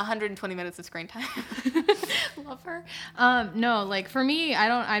 120 minutes of screen time. Love her. No, like for me,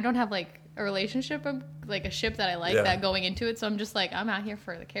 I don't have like a relationship of like a ship that I like Yeah. that going into it. So I'm just like, I'm out here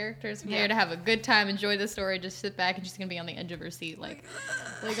for the characters. I'm Yeah. here to have a good time, enjoy the story, just sit back and just gonna be on the edge of her seat, like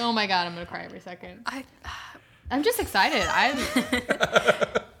oh my god, I'm gonna cry every second. I'm just excited.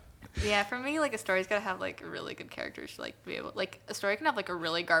 Yeah, for me, like a story's gotta have like really good characters to like be able. Like a story can have like a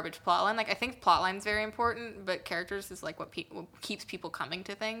really garbage plotline. Like I think plotline's very important, but characters is like what keeps people coming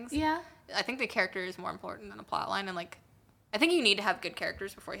to things. Yeah. I think the character is more important than a plotline, and like I think you need to have good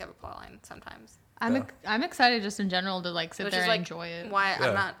characters before you have a plotline sometimes. I'm excited just in general to like sit Which there is and like enjoy it. why Yeah.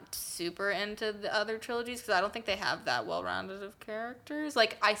 I'm not super into the other trilogies because I don't think they have that well-rounded of characters.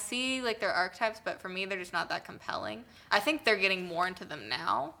 Like I see like their archetypes, but for me they're just not that compelling. I think they're getting more into them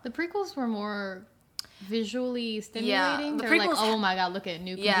now. The prequels were more visually stimulating. the They're like, prequels- oh my god, look at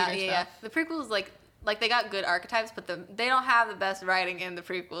new computer Yeah. stuff. The prequels like they got good archetypes, but they don't have the best writing in the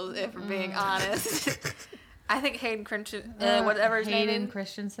prequels. If we're being honest, I think Hayden Christensen, whatever his name Hayden is.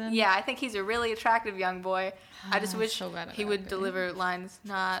 Christensen. Yeah, I think he's a really attractive young boy. I just wish so bad at he would acting. deliver lines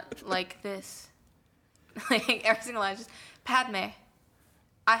not like this. Like every single line is just, Padme,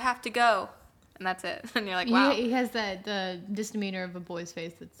 I have to go. And that's it. And you're like, wow. He has the misdemeanor of a boy's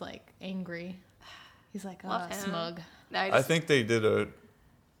face that's like angry. He's like, Love him. smug. No, I think they did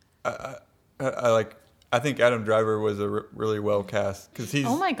I think Adam Driver was a really well cast because he's.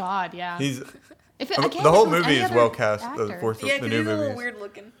 Oh my god, yeah. He's If the whole if it was movie any is other well cast. actor. The Force, yeah, the because new he's a little movies. weird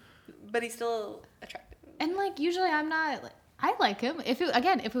looking, but he's still attractive. And like usually I'm not. I like him. If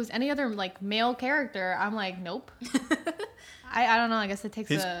it was any other like male character, I'm like, nope. I don't know. I guess it takes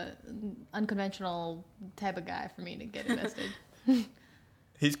a unconventional type of guy for me to get invested.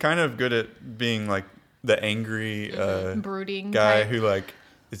 He's kind of good at being like the angry Brooding guy type. who like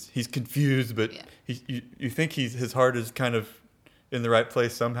he's confused, but Yeah. you think his heart is kind of in the right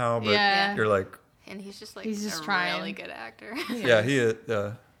place somehow, but Yeah. you're like, And he's just like He's just a trying. really good actor. yeah, he.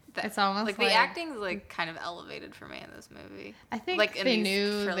 It's almost like the acting's like kind of elevated for me in this movie. I think like, in they these knew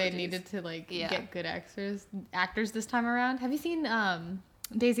they trilogies. needed to like Yeah. get good actors this time around. Have you seen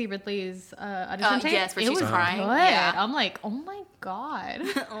Daisy Ridley's audition tape? yes, where It she's was crying. Good. Yeah. I'm like, oh my god,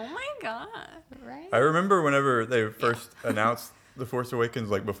 Oh my god. right? I remember whenever they first announced The Force Awakens,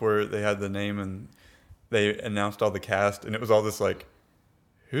 like before they had the name and they announced all the cast, and it was all this like,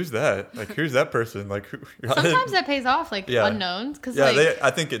 who's that? Like, who's that person? Like, who? Sometimes that pays off, like Yeah. unknowns, because Yeah, like,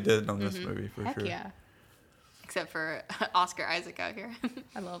 I think it did on this movie for heck sure. yeah. except for Oscar Isaac out here.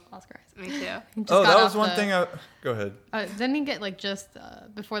 I love Oscar Isaac. Me too. He just Oh, got that was off one the- thing. Go ahead. Didn't he get like just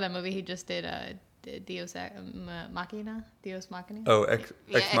before that movie? He just did Deus Machina. Deus Machina. Oh, Ex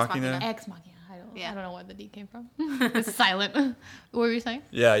Ex Machina. Machina. Ex Machina. Yeah. I don't know where the D came from. It's silent. What were you saying?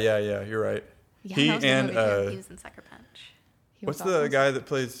 Yeah. You're right. Yeah, He that was a good and movie, too. He was in Sucker Punch. He was what's the awesome. guy that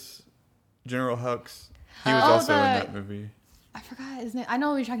plays General Hux? He was Oh, also in the- that movie. I forgot his name. I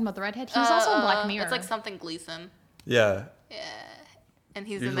know what you're talking about. The redhead. He was also in Black Mirror. It's like something Gleason. Yeah. Yeah. And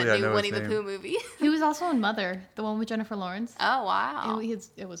he's Usually in I the new know his Winnie the name. Pooh movie. He was also in Mother, the one with Jennifer Lawrence. Oh, wow.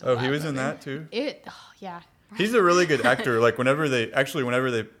 It was. a Oh, he bad was in movie. that too. Yeah. He's a really good actor. Like whenever they It's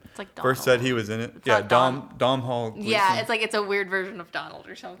like Donald. first said he was in it. It's Yeah, not Dom Hall. Gleason. Yeah, it's a weird version of Donald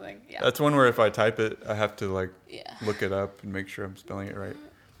or something. Yeah. That's one where if I type it, I have to like Yeah. look it up and make sure I'm spelling it right.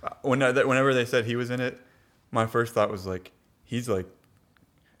 Whenever they said he was in it, my first thought was like, he's like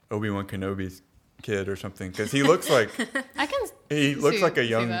Obi-Wan Kenobi's kid or something because he looks like I can. he looks see- like a see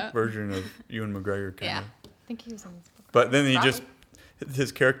young that. version of Ewan McGregor kind Yeah. of. I think he was in this book. But then he Probably. just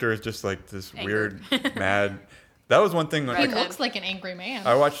his character is just like this Angered. weird mad. That was one thing. He Like, Redhead. looks like an angry man.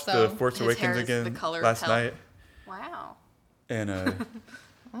 I watched so. the Force His Awakens hair is the again color of last hell. night, Wow. and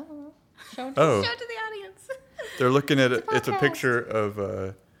Oh, show oh, Show it to the audience. they're looking at it. It's a It's a podcast. picture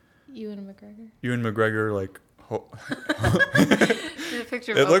of Ewan McGregor. Ewan McGregor like. There's a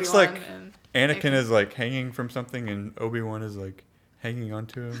picture of It looks Obi-Wan like and Anakin is like hanging from something, and Obi-Wan is like hanging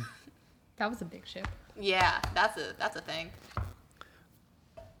onto him. That was a big ship. Yeah, that's a thing.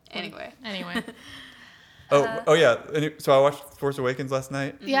 Anyway. Anyway, Oh yeah. So I watched Force Awakens last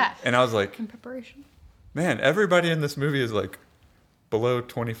night, yeah. and I was like, In preparation. man, everybody in this movie is like below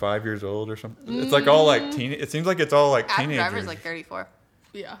 25 years old or something. It's like all like teen. It seems like it's all like Adam teenagers. Driver's like 34.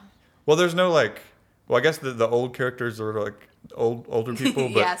 Yeah. Well, there's no like. Well, I guess the old characters are like older people,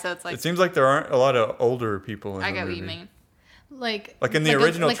 but Yeah, so it's like- it seems like there aren't a lot of older people in I the get what movie. you mean. Like Like in the a-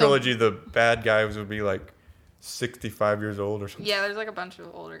 original like a- trilogy, the bad guys would be like 65 years old or something. Yeah, there's like a bunch of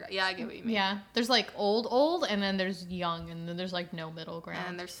older guys. Yeah, I get what you mean. Yeah, there's like old, and then there's young, and then there's like no middle And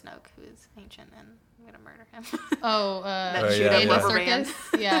ground. there's Snoke, who is ancient, and I'm gonna murder him. Oh, That Oh, Judy yeah, and the yeah. rubber band.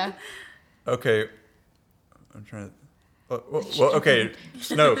 circus. Yeah. Okay, I'm trying to. Well, okay,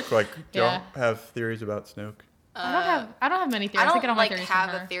 Snoke. Like, do Yeah. y'all have theories about Snoke? I don't have many theories. I think don't I like theories have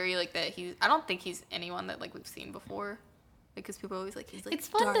from a her. theory like that. I don't think he's anyone that like we've seen before, because people always like he's like. It's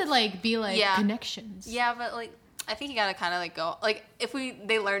fun dark. to like be like Yeah. connections. Yeah, but like I think you gotta kind of like go like if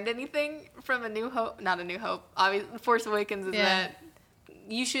they learned anything from not A New Hope, obviously Force Awakens is Yeah. that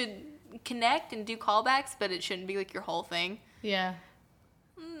you should connect and do callbacks, but it shouldn't be like your whole thing. Yeah.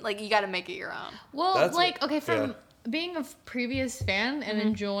 Like you got to make it your own. Well, That's like, okay, from yeah. being a previous fan Mm-hmm. and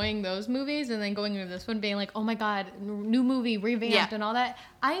enjoying those movies and then going into this one being like, oh my god, new movie, revamped Yeah. and all that,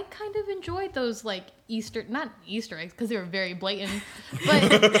 I kind of enjoyed those, like, not Easter eggs, because they were very blatant,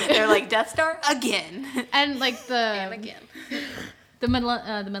 but, They're like Death Star again and like and the, again.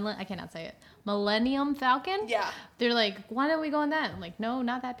 I cannot say it, Millennium Falcon? Yeah. They're like, why don't we go on that? I'm like, no,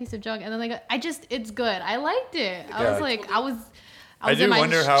 not that piece of junk. And then like, it's good. I liked it. I Yeah. was like, I was I in do my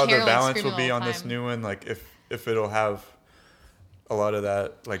wonder how chair, the like, balance screaming will be all on the this time. new one. Like, if it'll have a lot of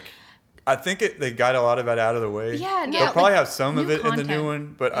that. Like, I think they got a lot of that out of the way. Yeah, no, They'll like, probably have some of new it in the new content.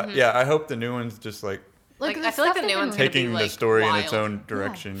 one, but I hope the new one's just like Like, the I feel like stuff the new they've one's been gonna be, taking the like, story in its wild. own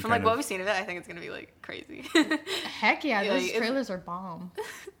direction. From kind like what of. we've seen of it, I think it's gonna be like crazy. Heck yeah, Yeah, those like, trailers are bomb.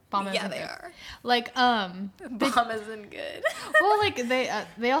 Bomb as yeah, in they good. are. Like, Bomb isn't good. well, like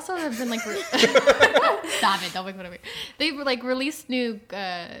they also have been like, stop it, don't make fun of me. They've like released new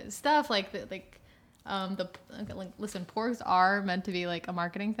stuff like listen, porgs are meant to be like a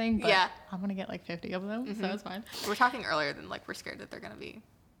marketing thing, but Yeah. I'm gonna get like 50 of them, so it's fine. We're talking earlier than like we're scared that they're gonna be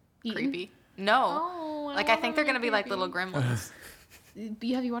Eaten? creepy. No, Oh, I like don't I think want they're them gonna to be like creepy. little gremlins.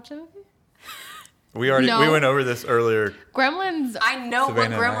 Have you watched the movie? We No. went over this earlier. Gremlins, I know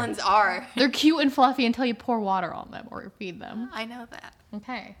Savannah what and I. gremlins are. they're cute and fluffy until you pour water on them or feed them. I know that,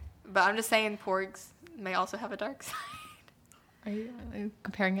 Okay. but I'm just saying porgs may also have a dark side. Are you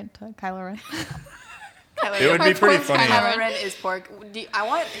comparing it to Kylo Ren? It would be pretty porgs funny. Kylo Ren is porg. I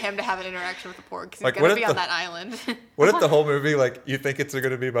want him to have an interaction with the porg because he's Like, gonna what be if on the- that island. What if the whole movie, like, you think it's going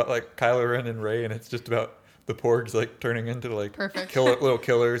to be about like Kylo Ren and Rey, and it's just about the porgs like turning into like Perfect. little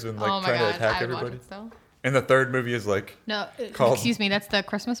killers and like oh my trying god, to attack I would watch everybody? it still. And the third movie is like No, Called- excuse me, that's the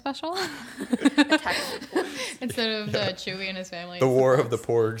Christmas special Attack of the porgs. instead of the Chewie and his family. the it's War of the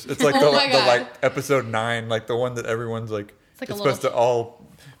Porgs. It's like Oh my the God. like episode 9, like the one that everyone's like like it's a supposed to little- all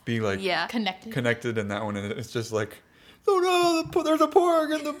be like Yeah. connected. in that one, and it's just like, oh no, there's a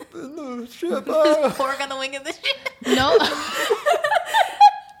porg in the ship. Ah. Porg on the wing of the ship. No.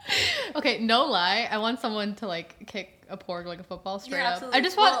 Okay, no lie. I want someone to like kick a porg like a football straight Yeah, up. absolutely. I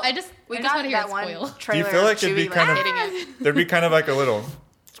just want We to got hear that it one spoil. Do trailer. you feel like of it'd be Chewie, kind of hitting it. there'd be kind of like a little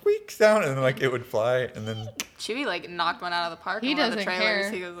squeak sound, and then like it would fly, and then. Chewie like knocked one out of the park. He in one of the doesn't trailers.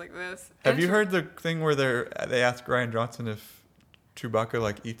 care. He goes like this. Have you heard the thing where they asked Ryan Johnson if Chewbacca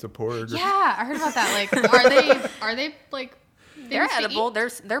like eats a porg? Or Yeah, I heard about that. Like, are they like? They're things to edible.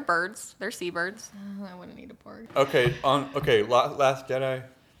 eat? They're birds. They're seabirds. I wouldn't eat a porg. Okay. Last Jedi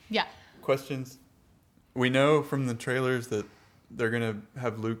Yeah. questions. We know from the trailers that they're gonna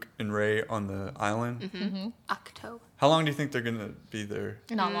have Luke and Rey on the island. Octo. How long do you think they're gonna be there?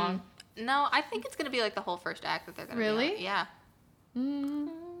 Not long. No, I think it's gonna be like the whole first act that they're gonna. Really? Be on. Yeah. Mm,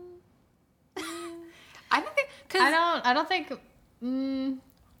 I think because I don't think.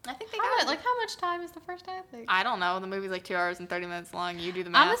 I think they How got much, how much time is the first act? Like, I don't know. The movie's like 2 hours and 30 minutes long. You do the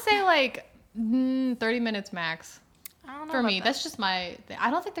math. I'm gonna say like 30 minutes max I don't know for about me. that. That's just my. I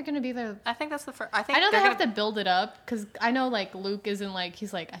don't think they're gonna be there. I think that's the first. I think I know they they're have to build it up because I know like Luke isn't like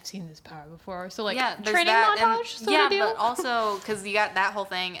he's like I've seen this power before. So like yeah, there's training that, montage and, sort yeah, of deal. but also because you got that whole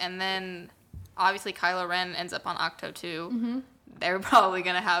thing, and then obviously Kylo Ren ends up on Octo too. Mm-hmm. They're probably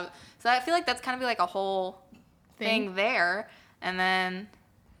gonna have. So I feel like that's kind of be like a whole thing there, and then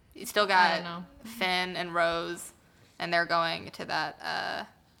you still I got don't know. Finn and Rose, and they're going to that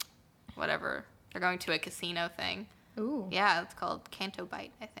whatever. They're going to a casino thing. Ooh. Yeah, it's called Canto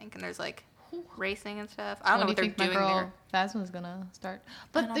Bite, I think, and there's like racing and stuff. I don't know When what do they're you think doing my there. girl Phasma's gonna start? I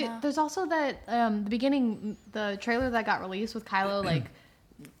But don't know. there's also that the beginning, the trailer that got released with Kylo like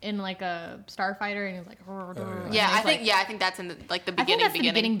in like a starfighter, and he's like, and Yeah, he's, I think that's in the like the I think beginning. that's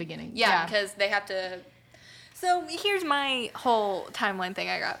the beginning. Yeah, because they have to. So here's my whole timeline thing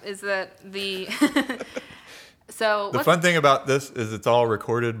I got is that the. So The what's- fun thing about this is it's all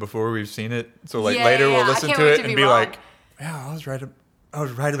recorded before we've seen it. So like Yeah, later yeah, we'll I listen can't to wait it to and be be wrong. like, yeah, I was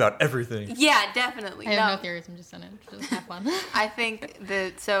right about everything. Yeah, definitely. I have no theories. I'm just in it. Just have fun. I think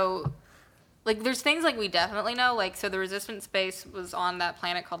that so. Like, there's things like we definitely know. Like, so the resistance base was on that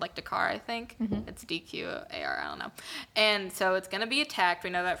planet called like Dakar, I think. It's DQAR, I don't know. And so it's gonna be attacked.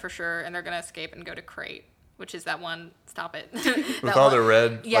 We know that for sure. And they're gonna escape and go to Crate, which is that one. Stop it. With all the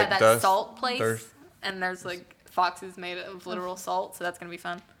red, yeah, like, that dust, salt place. earth. And there's like foxes made of literal salt, so that's gonna be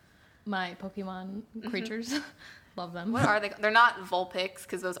fun. My Pokemon creatures, love them. What are they? They're not Vulpix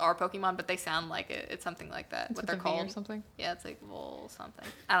because those are Pokemon, but they sound like it. It's something like that. It's what with they're a V called or something? Yeah, it's like Vol something.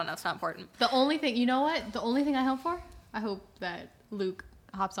 I don't know. It's not important. The only thing, you know what? The only thing I hope for, I hope that Luke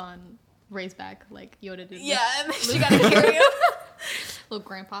hops on Ray's back like Yoda did. Yeah, and then she got to carry him. Little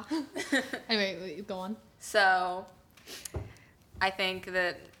grandpa. Anyway, go on. So, I think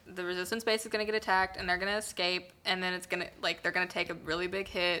that the resistance base is gonna get attacked, and they're gonna escape, and then it's gonna like they're gonna take a really big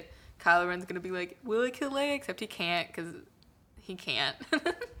hit. Kylo Ren's gonna be like, "Will I kill Leia?" Except he can't because he can't.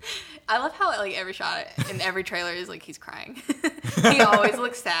 I love how like every shot in every trailer is like he's crying. He always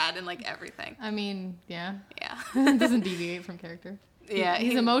looks sad in like everything. I mean, yeah. Yeah. It doesn't deviate from character. Yeah,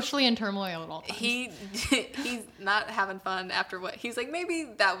 He's he- emotionally in turmoil at all times. He's not having fun after what he's like. Maybe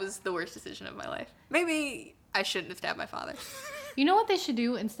that was the worst decision of my life. Maybe I shouldn't have stabbed my father. You know what they should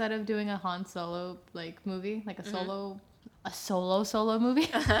do instead of doing a Han Solo like movie, like a solo movie?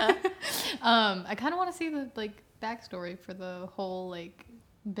 I kind of want to see the like backstory for the whole like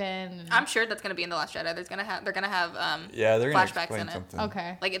Ben. And... I'm sure that's gonna be in the Last Jedi. They're gonna have Yeah, they're gonna flashbacks explain in it. something.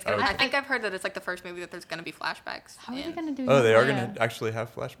 Okay. Like it's gonna. Okay. I think I've heard that it's like the first movie that there's gonna be flashbacks. How are they in. gonna do? Oh, they are Leia? gonna actually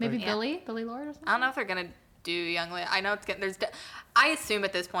have flashbacks. Maybe Yeah. Billy Lord or something. I don't know if they're gonna do young Leia. I know it's gonna. I assume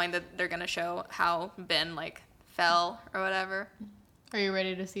at this point that they're gonna show how Ben like fell or whatever. Are you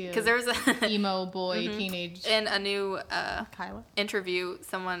ready to see Because a there was a emo boy teenage in a new Kylo? interview.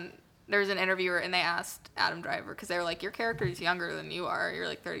 There was an interviewer and they asked Adam Driver because they were like, your character is younger than you are. You're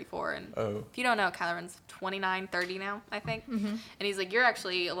like 34. And Oh. if you don't know, Kylo Ren's 29, 30 now, I think. And he's like, you're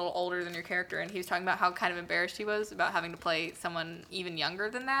actually a little older than your character. And he was talking about how kind of embarrassed he was about having to play someone even younger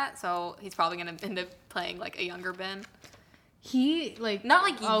than that. So he's probably going to end up playing like a younger Ben. He like Not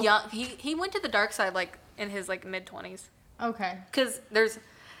like oh, young. He went to the dark side like in his like mid 20s. Okay. Because there's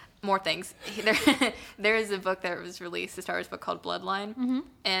more things. There is a book that was released, a Star Wars book called Bloodline,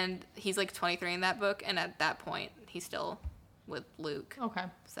 and he's like 23 in that book, and at that point, he's still with Luke. Okay.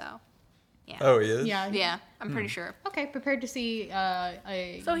 So, yeah. Oh, he is? Yeah. Yeah, I'm pretty sure. Okay, prepared to see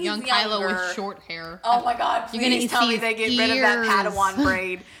a So he's young Kylo younger. with short hair. Oh my God! You're gonna Please tell see me his they get rid of that ears. Padawan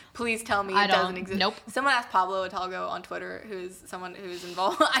braid. Please tell me I it don't- doesn't exist. nope. Someone asked Pablo Hidalgo on Twitter, who is someone who's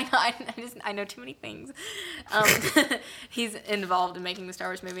involved. I know too many things. He's involved in making the Star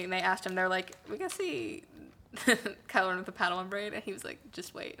Wars movie, and they asked him. They're like, "We gotta see Kylo Ren with the Padawan braid," and he was like,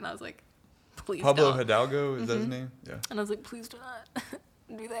 "Just wait." And I was like, "Please Pablo don't." Hidalgo, is that his name? Yeah. And I was like, "Please do not."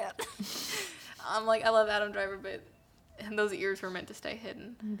 do that. I'm like, I love Adam Driver, but those ears were meant to stay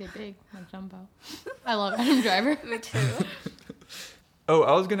hidden. They're big, like Jumbo. I love Adam Driver. Me too. Oh,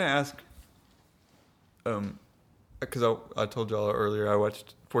 I was gonna ask, because I told y'all earlier I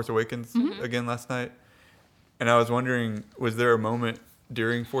watched Force Awakens again last night, and I was wondering, was there a moment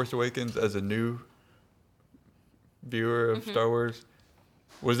during Force Awakens as a new viewer of Star Wars,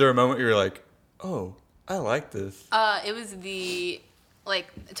 was there a moment you were like, oh, I like this? It was it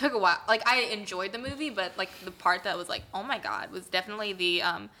took a while. Like, I enjoyed the movie, but, like, the part that was like, oh my god, was definitely the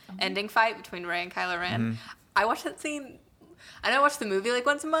ending fight between Rey and Kylo Ren. I watched that scene. I know I watch the movie, like,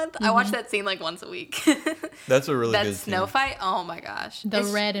 once a month. I watch that scene, like, once a week. That's a really good That snow scene. fight, oh my gosh. The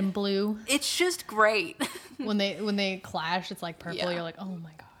red and blue. It's just great. When they clash, it's like purple. Yeah. You're like, oh my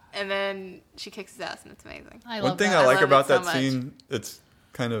god. And then she kicks his ass, and it's amazing. I One love thing that. I like love about it so that much. scene, it's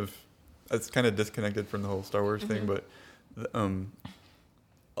kind of disconnected from the whole Star Wars thing, but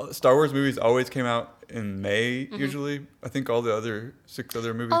Star Wars movies always came out in May, usually. I think all the other 6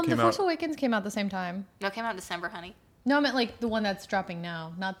 other movies The came Force out. Awakens came out the same time. No, it came out in December, honey. No, I meant like the one that's dropping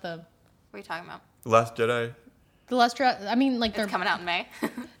now, not the What are you talking about? Last Jedi. the last. I mean, like they're It's coming out in May.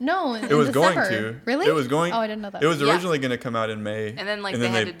 no. It was going December. to. Really? It was going. Oh, I didn't know that. It was Yeah. originally going to come out in May. And then, like, they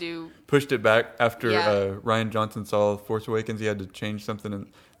had to do... pushed it back after Yeah. Ryan Johnson saw Force Awakens. He had to change something, and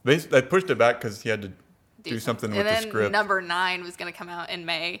they pushed it back because he had to do something with and the then script. number 9 was going to come out in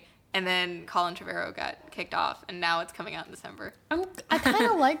May, and then Colin Trevorrow got kicked off, and now it's coming out in December. I kind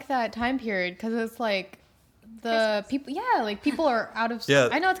of like that time period because it's like the people. Yeah, like people are out of. Yeah.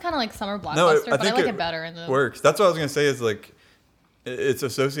 I know it's kind of like summer blockbuster, No, but I like it better in the. works. That's what I was gonna say. Is like it's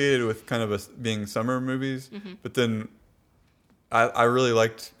associated with kind of being summer movies, but then I really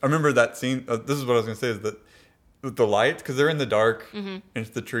liked. I remember that scene. This is what I was gonna say is that with the lights, because they're in the dark and it's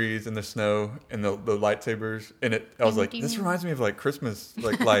the trees and the snow and the lightsabers, and I was like, this reminds me of like Christmas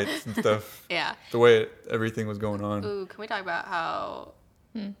like lights and stuff. Yeah. The way everything was going on. Ooh, can we talk about how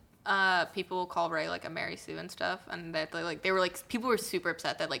people call Rey like a Mary Sue and stuff, and that they were like people were super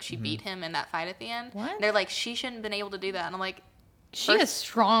upset that like she beat him in that fight at the end. What? They're like, she shouldn't have been able to do that, and I'm like, She's a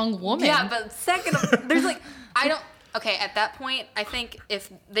strong woman. yeah, but second, there's like I don't. Okay, at that point, I think if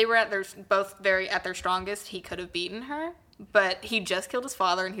they were at their strongest, he could have beaten her. But he just killed his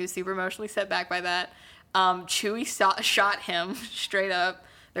father, and he was super emotionally set back by that. Chewie shot him straight up.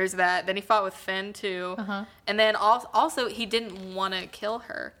 There's that. Then he fought with Finn too, and then also he didn't want to kill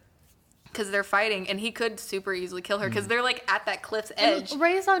her because they're fighting, and he could super easily kill her because they're like at that cliff's edge.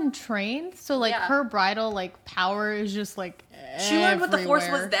 Rey's untrained, so like Yeah. her bridal like power is just like She learned what the Force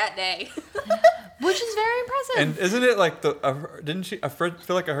everywhere. was that day. Which is very impressive. And isn't it like didn't she? I feel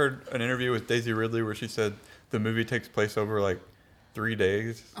like I heard an interview with Daisy Ridley where she said the movie takes place over like 3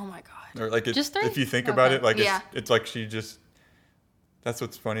 days, Oh my god. or like Just 3? if you think about Okay. it, like Yeah. it's like she just. That's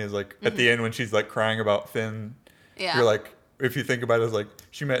what's funny is like at the end when she's like crying about Finn, Yeah. you're like, if you think about it, it's like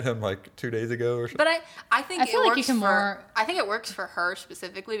she met him like 2 days ago or something. But I think I feel it like works you can for. more- I think it works for her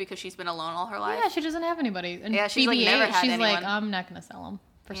specifically because she's been alone all her life. yeah, she doesn't have anybody. And Yeah, she's, like, BB-8, never had she's like, anyone. I'm not gonna sell them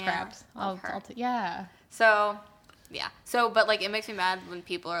for Yeah, scraps. love her. Yeah. So, yeah. So, but like, it makes me mad when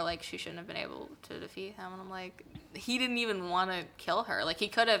people are like, she shouldn't have been able to defeat him, and I'm like, he didn't even want to kill her. Like, he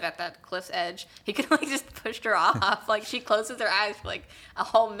could have at that cliff's edge. He could have like just pushed her off. Like, she closes her eyes for like a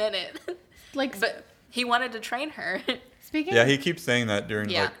whole minute. Like, But he wanted to train her. speaking. Yeah, he keeps saying that during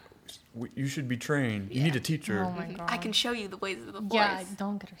Yeah. like, you should be trained. You need to teach her. Oh my god. I can show you the ways of the Force. Yeah,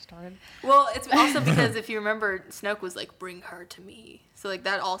 don't get her started. Well, it's also because if you remember, Snoke was like, bring her to me. So like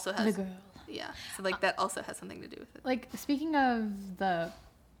that also has. The girl. Yeah. So like that also has something to do with it. Like speaking of the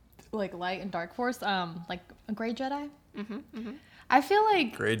like light and dark force, like a gray Jedi. I feel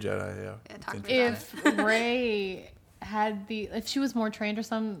like Grey Jedi, yeah. Yeah, It's talk to interesting. me if Rey had if she was more trained or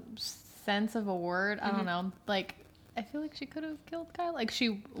some sense of a word, I don't know, like I feel like she could have killed Kyle. Like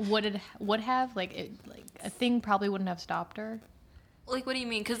she would have like a thing probably wouldn't have stopped her. Like, what do you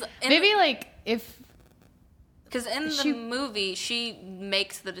mean? Because Maybe like if in the she- movie, she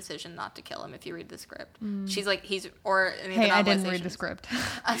makes the decision not to kill him. If you read the script, she's like or any hey, I of the didn't read the novelizations. script.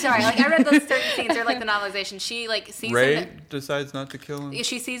 I'm sorry. Like I read those certain scenes. They're like the novelization. She like sees Rey him. decides not to kill him.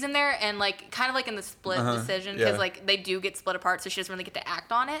 She sees him there and like kind of like in the split decision because yeah. like they do get split apart, so she doesn't really get to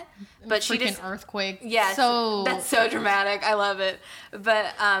act on it. But she Freaking just earthquake. yeah, So that's so dramatic. I love it.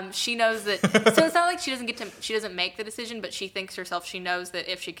 But she knows that. So it's not like she doesn't make the decision, but she thinks herself. She knows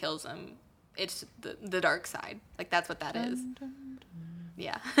that if she kills him, it's the dark side. Like that's what that is.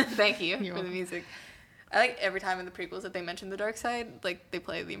 Yeah. Thank you for the welcome. music. I like every time in the prequels that they mention the dark side, like they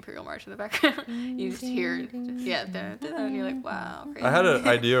play the Imperial March in the background. You just hear it. Yeah, dun, dun, dun, and you're like, wow. Crazy. I had an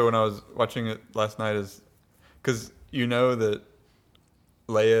idea when I was watching it last night, is because you know that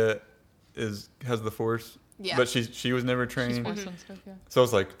Leia has the Force, Yeah. but she was never She's trained. forced some stuff, yeah. So I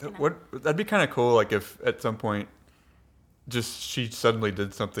was like, that'd be kind of cool. Like if at some point, just she suddenly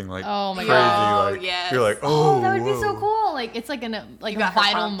did something like Oh my crazy. God. Like yes. you're like, Oh, that would be so whoa. cool. Like it's like a You got her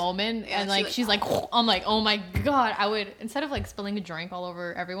vital pumped. moment, Yeah, and like she she's like, I'm like, oh my God, I would, instead of like spilling a drink all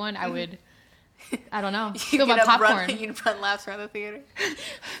over everyone, I would, I don't know, You spill my get up, popcorn. you'd run laps around the theater.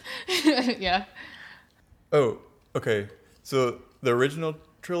 Yeah. Oh, okay. So the original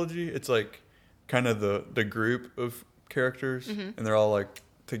trilogy, it's like kind of the group of characters, and they're all like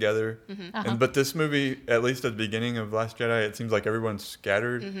together. Uh-huh. And but this movie, at least at the beginning of Last Jedi, it seems like everyone's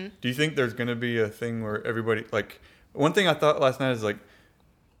scattered. Do you think there's gonna be a thing where everybody like? One thing I thought last night is like,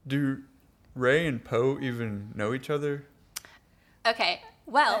 do Rey and Poe even know each other? Okay,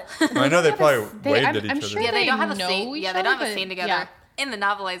 well. I know they probably they- waved I'm- at each I'm other. sure Yeah, they don't have a know scene. each Yeah, they don't have other, a scene but- together yeah. in the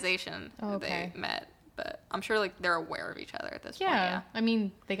novelization. Oh, okay. They met, but I'm sure like they're aware of each other at this point. Yeah. Yeah, I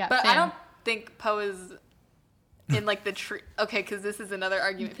mean, they got. but Finn. I don't think Poe is in like the tree. Okay, because this is another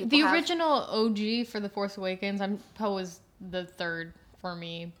argument. People The have. original OG for The Force Awakens, Poe was the third for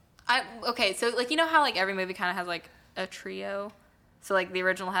me. Okay, so like you know how like every movie kind of has like a trio. So like the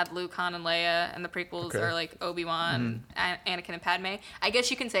original had Luke, Han, and Leia, and the prequels Okay. are like Obi-Wan, Anakin, and Padme. I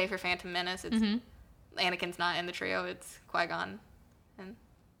guess you can say for Phantom Menace, it's Anakin's not in the trio; it's Qui-Gon. And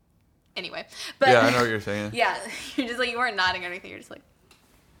anyway, but Yeah, I know what you're saying. yeah, you're just like you weren't nodding or anything. You're just like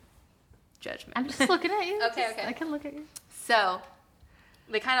judgment. I'm just looking at you. Okay, okay. I can look at you. So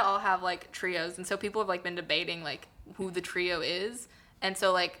they kind of all have like trios, and so people have like been debating like who the trio is. And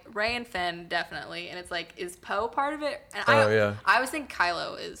so like Rey and Finn definitely, and it's like is Poe part of it? And Yeah. I always think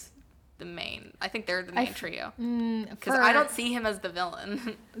Kylo is the main. I think they're the main trio because For I don't see him as the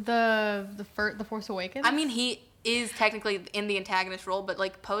villain. the Force Awakens. I mean, he is technically in the antagonist role, but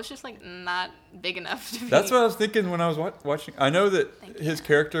like Poe's just like not big enough to be. That's what I was thinking when I was watching. I know that Thank his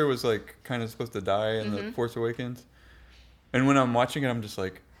character was like kind of supposed to die in the Force Awakens, and when I'm watching it, I'm just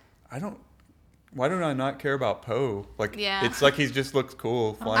like, why don't I not care about Poe? Like, Yeah. it's like he just looks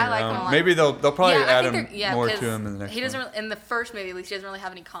cool flying I like him a around. lot. Maybe they'll probably I add think him they're- yeah, more to 'cause him in the next he doesn't one. really, in the first movie at least he doesn't really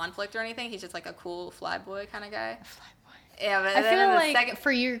have any conflict or anything. He's just like a cool flyboy kind of guy. Yeah, but I then feel in the like second,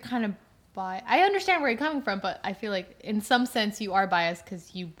 for your kind of bias, I understand where you're coming from, but I feel like in some sense you are biased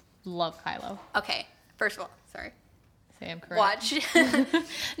because you love Kylo. okay, first of all, sorry. Say I'm correct. Watch. No, If I you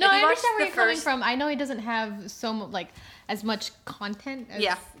understand watch where the you're coming first- from. I know he doesn't have like as much content as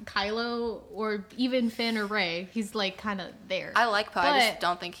Yeah. Kylo or even Finn or Rey. He's like kind of there. I like Poe. I just But-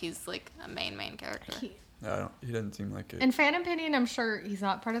 don't think he's like a main character. He doesn't seem like it. In fan opinion, I'm sure he's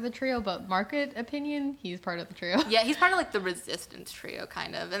not part of the trio, but market opinion, he's part of the trio. Yeah, he's part of like the Resistance trio,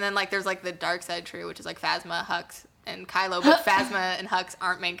 kind of, and then like there's like the Dark Side trio, which is like Phasma, Hux, and Kylo. But Phasma and Hux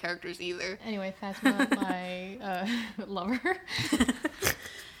aren't main characters either. Anyway, Phasma, my lover.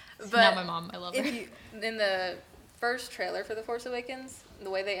 But Not my mom. I love her. if you in the first trailer for The Force Awakens, the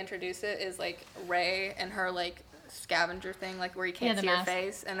way they introduce it is like Rey and her like scavenger thing, like where you can't the see her mask.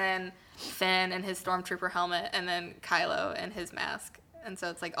 face, and then Finn and his stormtrooper helmet, and then Kylo and his mask. And so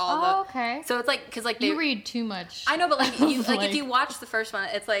it's like all Oh, the. okay. So it's like because like they. You read too much. I know, but like you like if Like- you watch the first one,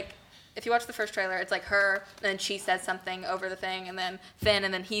 it's like. If you watch the first trailer, it's like her, and then she says something over the thing, and then Finn,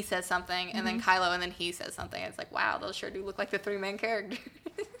 and then he says something, and then Kylo, and then he says something. It's like, wow, those sure do look like the three main characters.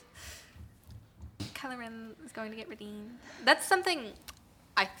 Kylo Ren is going to get redeemed. That's something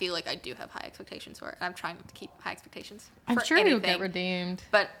I feel like I do have high expectations for, and I'm trying to keep high expectations I'm for sure anything. he'll get redeemed.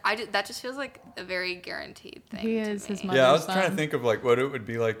 But that just feels like a very guaranteed thing. He to is his me. mother. Yeah, I was son. trying to think of like what it would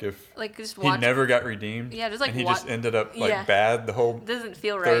be like if Like just he watch. never got redeemed. Yeah, just, like, and he watch- just ended up like Yeah. bad the whole It doesn't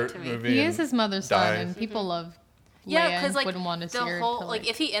feel right third to me. movie. He and is his mother's son, dies. and people love Yeah, Leia because and like wouldn't want to see the her. whole to, like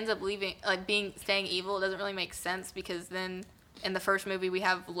if he ends up leaving, like staying evil, it doesn't really make sense because then in the first movie we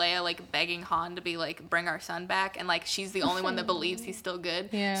have Leia like begging Han to be like bring our son back, and like she's the only one that believes he's still good.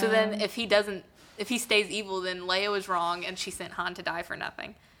 Yeah. So then if he stays evil, then Leia was wrong and she sent Han to die for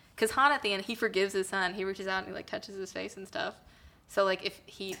nothing. Because Han at the end he forgives his son, he reaches out and he like touches his face and stuff. So like if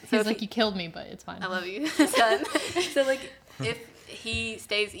he, so he's if like, he- you killed me, but it's fine. I love you, son. So like if he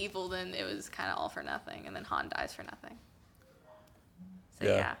stays evil, then it was kind of all for nothing, and then Han dies for nothing. So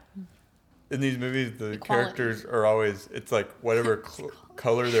Yeah. yeah. In these movies, the Equality. characters are always, it's like whatever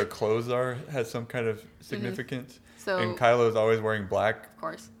color their clothes are has some kind of significance. So- and Kylo's always wearing black. Of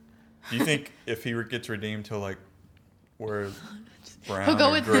course. Do you think if he gets redeemed, he'll like wear brown He'll go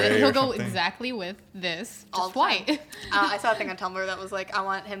or with gray he'll or go something? exactly with this, All just the time. white. I saw a thing on Tumblr that was like, I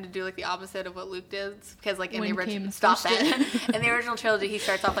want him to do like the opposite of what Luke did, because like in When the he original, came stop first that. in. In the original trilogy, he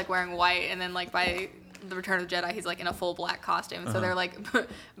starts off like wearing white, and then like by the Return of the Jedi, he's like in a full black costume. So they're like,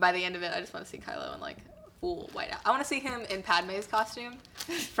 by the end of it, I just want to see Kylo in like full white out. I want to see him in Padme's costume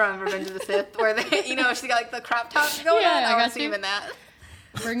from Revenge of the Sith, where they, you know, she's got like the crop top going on. I want to see him in that.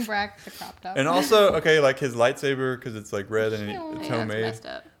 Bring back the crop top. And also, okay, like his lightsaber, because it's like red and it's Yeah, homemade. messed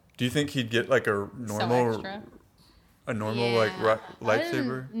up. Do you think he'd get like a normal, extra. Yeah.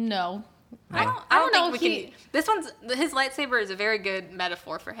 lightsaber? No. I don't think we can. This one's his lightsaber is a very good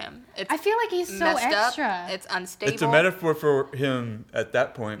metaphor for him. It's I feel like he's so messed extra. up. It's unstable. It's a metaphor for him at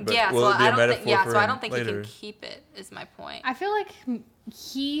that point, but will it be a metaphor for so I him don't think later? he can keep it. Is my point. I feel like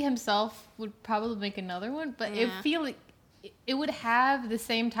he himself would probably make another one, but Yeah. I feel like it would have the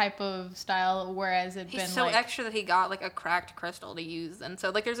same type of style, whereas it'd He's been so like extra that he got like a cracked crystal to use, and so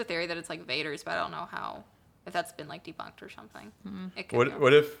like there's a theory that it's like Vader's, but I don't know how if that's been like debunked or something. It could go.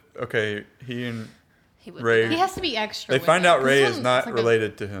 What if he and He would Ray- do he that. has to be extra. they with find it. out 'Cause Ray this is one- not it's like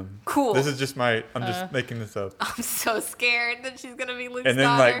related to him? Cool. This is just I'm just making this up. I'm so scared that she's gonna be Luke's And then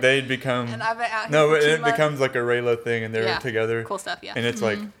daughter. like they'd become And I've been out here no, for but 2 it months. becomes like a Raylo thing, and they're Yeah. together. Cool stuff, yeah. And it's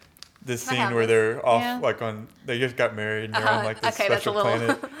like this That scene where happens. they're off Yeah. like on they just got married and they're on like this Okay, that's a special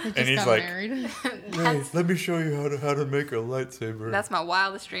little- planet, They and just he's got like, married. Ray, let me show you how to make a lightsaber. That's my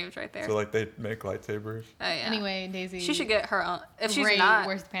wildest dreams right there. So like they make lightsabers. Oh, yeah. Anyway, Daisy. she should get her own. If she's Ray not,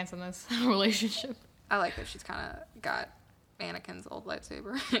 wears the pants in this relationship. I like that she's kind of got Anakin's old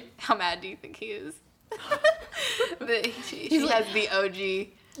lightsaber. How mad do you think he is? That she like- has the OG.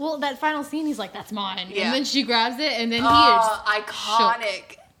 Well, that final scene, he's like, "That's mine," Yeah. and then she grabs it, and then he Oh, is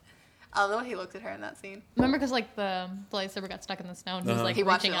iconic. I love how he looked at her in that scene. Remember, because like the lightsaber got stuck in the snow, and he was like He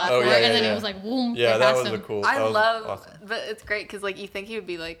watched reaching it out last for night. it, and then yeah. he was like, "Boom!" Yeah, right that past was a him. cool. I that was love, awesome. but it's great because like you think he would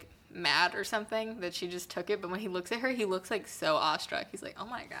be like mad or something that she just took it, but when he looks at her, he looks like so awestruck. He's like, "Oh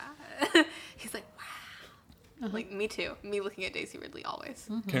my god!" He's like, "Wow!" Like me too. Me looking at Daisy Ridley always.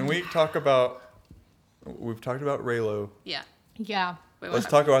 Can we talk about? We've talked about Raylo. Yeah. Yeah. Wait, Let's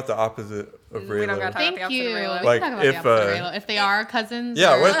what? talk about the opposite of We don't Raylo. gotta talk- Thank the opposite you. of Raylo. We Like, can talk about if, the opposite of Raylo. If they are cousins.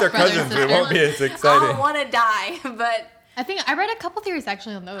 Yeah, or what if they're brother and cousins? It sister. won't be as I exciting. don't want to die, but I think I read a couple theories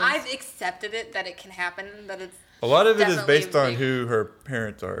actually on those. I've accepted it that it can happen. That it's A lot of it is definitely based on big. who her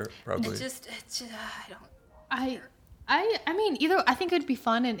parents are, probably. it's just I don't. I mean, either I think it would be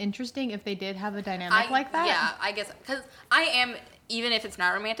fun and interesting if they did have a dynamic like that. Yeah, I guess because I am, even if it's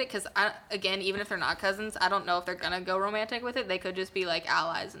not romantic, because again, even if they're not cousins, I don't know if they're gonna go romantic with it. They could just be like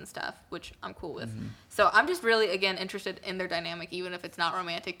allies and stuff, which I'm cool with. Mm-hmm. So I'm just really again interested in their dynamic, even if it's not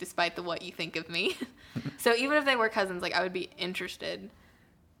romantic, despite the what you think of me. So even if they were cousins, like I would be interested.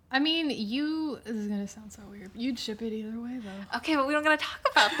 I mean, this is gonna sound so weird. You'd ship it either way, though. Okay, but we don't gotta talk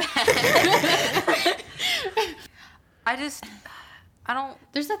about that. I don't.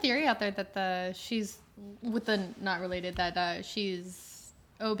 There's a theory out there that she's with the not related that she's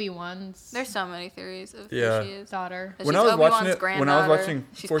Obi-Wan's There's so many theories of Yeah. who she is. daughter That When she's I was watching Obi-Wan's it- when I was granddaughter, watching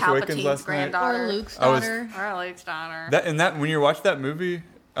she's Force Awakens Palpatine's last night- granddaughter, or Luke's I was- daughter. or Luke's daughter. That when you watch that movie,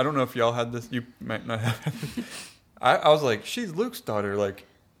 I don't know if y'all had this. You might not have. I was like, she's Luke's daughter. Like,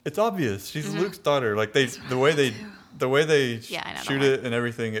 it's obvious she's Luke's daughter. Like the way they Yeah, I know, shoot don't it and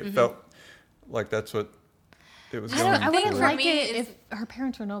everything, it felt like that's what it was I going. wouldn't for like me it is- if her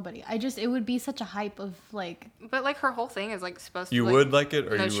parents were nobody. It would be such a hype of like. But like her whole thing is like supposed to. You like, would like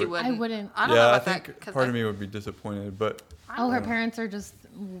it, or no, you she would? wouldn't. I wouldn't. I don't know Yeah, I about think that because part of me would be disappointed, but Oh, her parents are just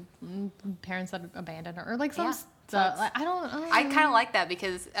parents that abandoned her, or like some Yeah. stuff. Like, I don't. I kind of like that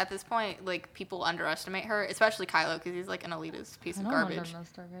because at this point, like people underestimate her, especially Kylo, because he's like an elitist piece of garbage.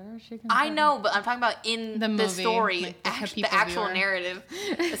 I know, but I'm talking about in The the movie, story, like, the the people actual viewer. narrative.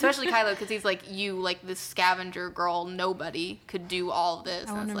 Especially Kylo, because he's like you, like this scavenger girl, nobody could do all of this. I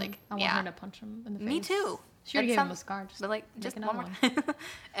And want, it's like, I want yeah, her to punch him in the face. me too. She already And gave him a scar. But like, make just another one more time.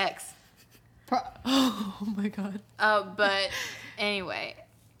 X. Oh my god. But anyway,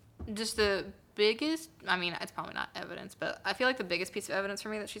 just the biggest, I mean, it's probably not evidence, but I feel like the biggest piece of evidence for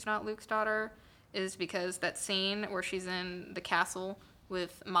me that she's not Luke's daughter is because that scene where she's in the castle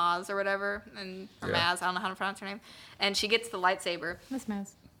with Maz or whatever, or Yeah. Maz, I don't know how to pronounce her name, and she gets the lightsaber. Miss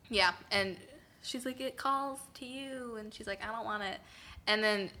Maz. Yeah, and she's like, it calls to you, and she's like, I don't want it. And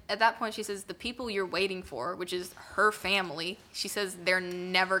then at that point, she says, the people you're waiting for, which is her family, she says, they're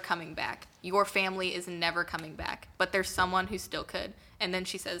never coming back. Your family is never coming back, but there's someone who still could. And then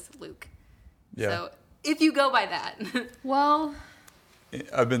she says, Luke. yeah. So if you go by that, Well,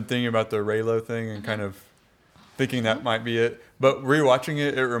 I've been thinking about the Raylo thing and kind of thinking Mm-hmm. that might be it. But rewatching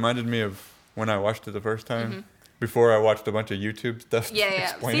it, it reminded me of when I watched it the first time. Before I watched a bunch of YouTube stuff. Mm-hmm. yeah.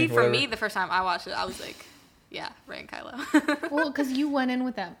 explaining See, for whatever. me, the first time I watched it, I was like, yeah, Rey and Kylo. well, because you went in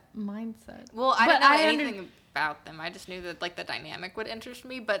with that mindset. Well, I But didn't know I anything about them. I just knew that like the dynamic would interest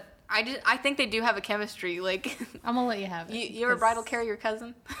me. But I think they do have a chemistry. Like, I'm gonna let you have it. you ever 'cause bridal carry your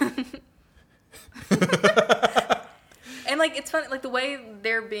cousin? And like it's funny, like the way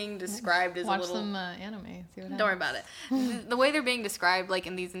they're being described is Watch a little. some anime. See what Don't worry happens. about it. The way they're being described, like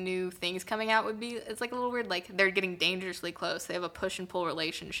in these new things coming out, would be it's like a little weird. Like they're getting dangerously close. They have a push and pull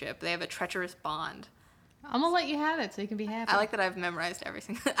relationship. They have a treacherous bond. I'm gonna let you have it so you can be happy. I like that I've memorized every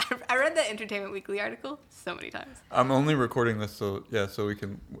single. I read the Entertainment Weekly article so many times. I'm only recording this so we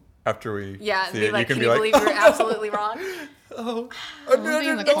can after we Yeah, see be it, like, you can can you be believe like, you're absolutely wrong? oh, I'm gonna be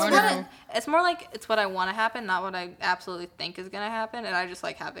in the corner. It's more like it's what I want to happen, not what I absolutely think is gonna happen, and I just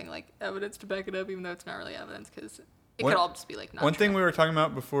like having like evidence to back it up, even though it's not really evidence, because it could all just be like not One true. thing we were talking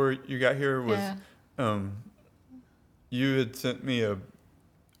about before you got here was, Yeah. you had sent me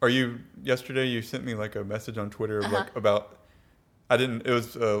yesterday you sent me like a message on Twitter like about, it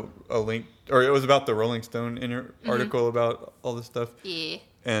was a link, or it was about the Rolling Stone article about all this stuff. Yeah.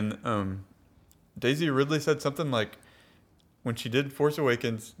 And Daisy Ridley said something like, when she did Force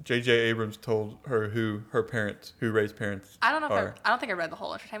Awakens, J.J. Abrams told her who Rey's parents I don't know are. I don't think I read the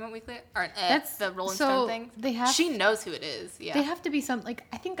whole Entertainment Weekly or That's- the Rolling so Stone thing. they have- She knows who it is. Yeah. They have to be some like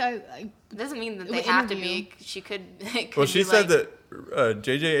I think I It doesn't mean that It they would have to interview. be. She could. It could Well, she be said like, that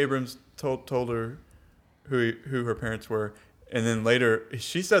J.J. Abrams told her who her parents were, and then later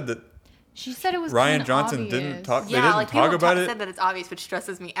she said that she said it was Ryan kinda Johnson obvious. didn't talk. They Yeah, didn't like talk people about it. said that it's obvious, which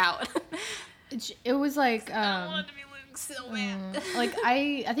stresses me out. It was like I wanted to be Luke so bad. like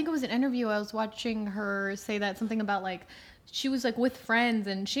I think it was an interview I was watching her say that something about like she was like with friends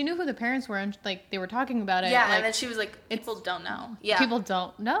and she knew who the parents were and like they were talking about it. Yeah, like, and then she was like, "People don't know." Yeah, people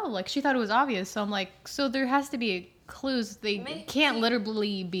don't know. Like she thought it was obvious. So I'm like, so there has to be clues. They can't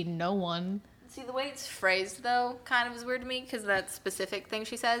literally be no one. See, the way it's phrased, though, kind of is weird to me, because that specific thing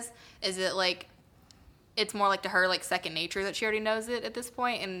she says is that, like, it's more like to her, like, second nature that she already knows it at this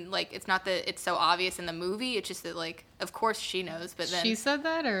point, and, like, it's not that it's so obvious in the movie, it's just that, like, of course she knows, but then... She said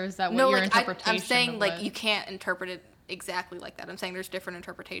that, or is that what no, your like, interpretation I'm saying, of like, what- you can't interpret it exactly like that. I'm saying there's different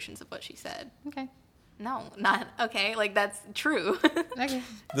interpretations of what she said. Okay. No, not... Okay, like, that's true. Okay.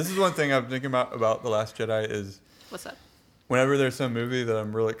 This is one thing I'm thinking about The Last Jedi is What's up? whenever there's some movie that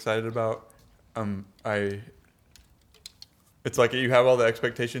I'm really excited about, it's like you have all the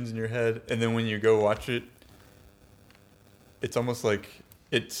expectations in your head, and then when you go watch it, it's almost like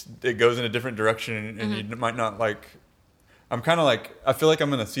it goes in a different direction, and you might not like. I'm kind of like, I feel like I'm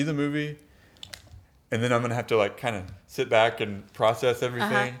gonna see the movie, and then I'm gonna have to like kind of sit back and process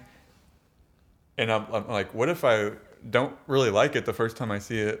everything. And I'm like, what if I don't really like it the first time I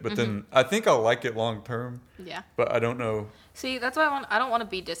see it, but then I think I'll like it long term. Yeah. But I don't know. See, that's why I don't want to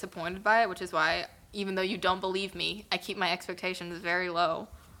be disappointed by it, which is why, even though you don't believe me, I keep my expectations very low.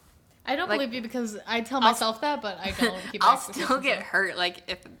 I don't Like, believe you because I tell myself that, but I don't keep. I'll my still expectations get low. hurt. Like,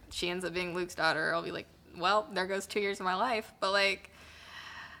 if she ends up being Luke's daughter, I'll be like, well, there goes 2 years of my life. But, like,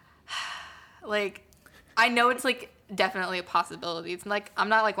 I know it's, like, definitely a possibility. It's like, I'm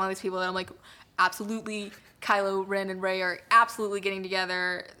not, like, one of these people that I'm, like, absolutely Kylo Ren and Rey are absolutely getting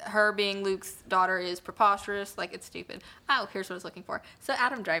together. Her being Luke's daughter is preposterous. Like, it's stupid. Oh, here's what I was looking for. So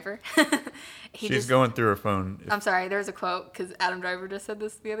Adam Driver, She's going through her phone. I'm sorry, there's a quote, because Adam Driver just said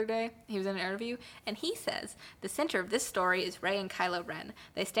this the other day. He was in an interview, and he says, "The center of this story is Rey and Kylo Ren.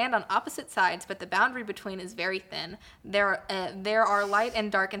 They stand on opposite sides, but the boundary between is very thin. There are light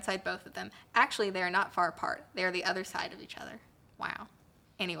and dark inside both of them. Actually, they are not far apart. They are the other side of each other." Wow.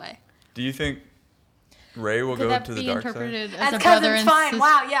 Anyway. Do you think Rey will Could go that to be the dark side? interpreted as As a brother cousins, and fine.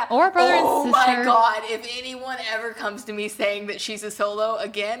 Wow, yeah. Or a brother oh and sister. my god, if anyone ever comes to me saying that she's a Solo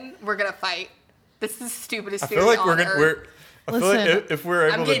again, we're gonna fight. This is the stupidest I theory feel like on earth. I feel like Listen, if we're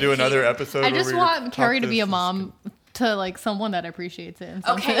I'm able to getting do another heated. episode, I where just we want Carrie talk to be a this, mom to like someone that appreciates it. And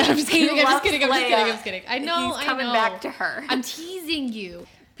something. Okay, I'm just he kidding. I'm just loves kidding. I'm just Leia. kidding. I'm just kidding. I know. He's coming I know. back to her. I'm teasing you.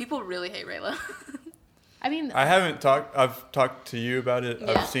 People really hate Rayla. I mean, I haven't talked. I've talked to you about it.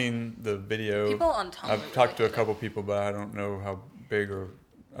 Yeah. I've seen the video. People on Tumblr I've really talked to a hate it. couple people, but I don't know how big or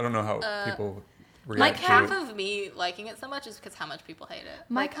I don't know how people react Like to half it. of me liking it so much is because how much people hate it.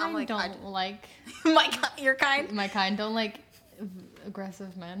 my like, kind I'm like, don't like my kind, your kind. my kind don't like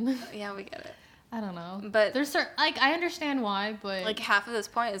aggressive men. Yeah, we get it. I don't know, But- there's certain like I understand why, but Like half of this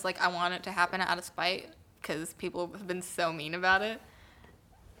point is like I want it to happen out of spite because people have been so mean about it.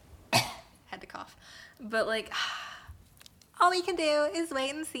 Had to cough, but like all we can do is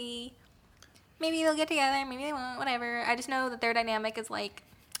wait and see. Maybe they'll get together, maybe they won't. Whatever. I just know that their dynamic is like,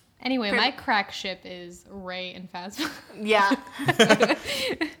 anyway, Pretty- my crack ship is Rey and Phasma. yeah.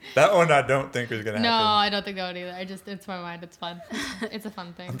 That one I don't think is gonna No, happen. I don't think that would either. It's my mind. It's fun. It's a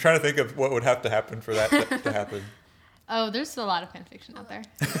fun thing. I'm trying to think of what would have to happen for that to happen. Oh, there's a lot of fan fiction out there.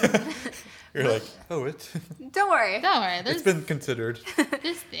 You're like, oh, Don't worry. Don't worry. it's There's been considered.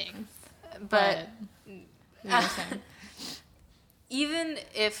 things. But you understand. even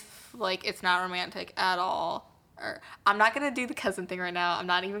if like it's not romantic at all, or I'm not gonna do the cousin thing right now. I'm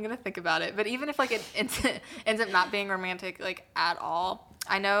not even gonna think about it. But even if like it ends up not being romantic like at all,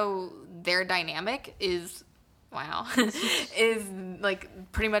 I know their dynamic is is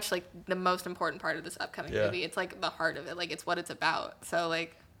like pretty much like the most important part of this upcoming movie. It's like the heart of it. Like it's what it's about. So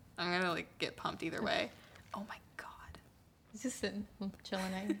like I'm gonna like get pumped either way. Oh my god. He's just sitting,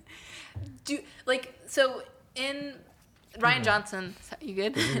 chilling out. So in Ryan Johnson, you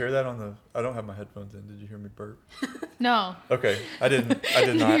good? Did you hear that on the? I don't have my headphones in. Did you hear me burp? No. Okay, I did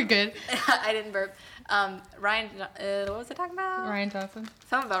not. You're good. I didn't burp. Ryan, what was I talking about? Ryan Johnson.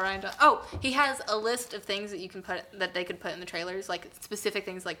 Something about Ryan Johnson. Oh, he has a list of things that you can that they could put in the trailers, like specific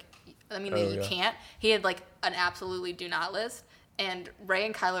things that you can't. He had like an absolutely do not list. And Rey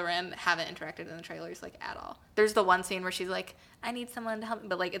and Kylo Ren haven't interacted in the trailers like at all. There's the one scene where she's like, "I need someone to help me,"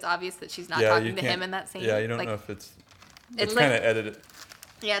 but like it's obvious that she's not talking to him in that scene. Yeah, you don't like, know if it's like, kind of edited.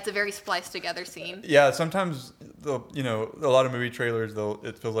 Yeah, it's a very spliced together scene. Yeah, sometimes a lot of movie trailers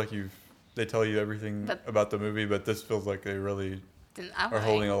it feels like they tell you everything about the movie, but this feels like they really are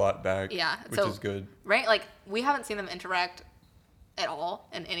holding a lot back. Yeah, which is good. Right, like we haven't seen them interact at all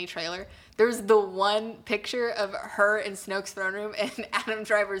in any trailer. There's the one picture of her in Snoke's throne room and Adam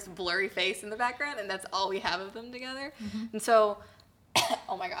Driver's blurry face in the background, and that's all we have of them together. Mm-hmm. And so,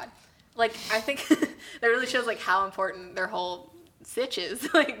 oh my god, like I think that really shows like how important their whole sitch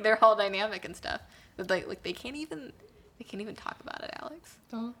is, like their whole dynamic and stuff. But like they can't even talk about it, Alex.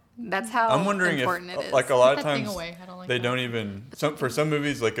 Oh. That's how I'm wondering important if, it is. like a lot of times, they that. don't even for some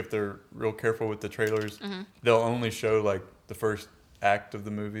movies, like if they're real careful with the trailers, mm-hmm. they'll only show like the first act of the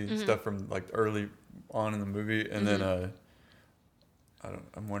movie, mm-hmm. stuff from like early on in the movie, and mm-hmm. then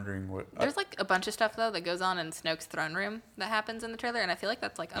I'm wondering what. There's like a bunch of stuff though that goes on in Snoke's throne room that happens in the trailer, and I feel like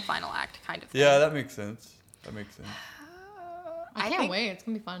that's like a final act kind of thing. Yeah, that makes sense. I can't wait. It's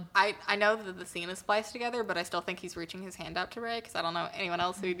gonna be fun. I know that the scene is spliced together, but I still think he's reaching his hand out to Rey because I don't know anyone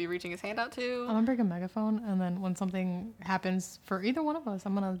else who he'd be reaching his hand out to. I'm gonna bring a megaphone, and then when something happens for either one of us,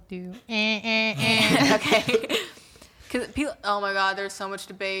 I'm gonna do Okay. Because people, oh my god, there's so much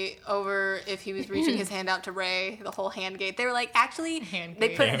debate over if he was reaching his hand out to Rey, the whole hand gate. They were like, actually,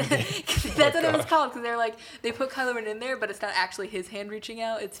 they put that's what it was called because they're like they put Kylo Ren in there, but it's not actually his hand reaching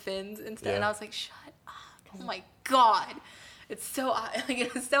out; it's Finn's instead. Yeah. And I was like, shut up! Oh my god, it's so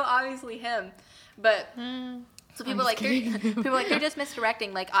obviously him, but. So people they're just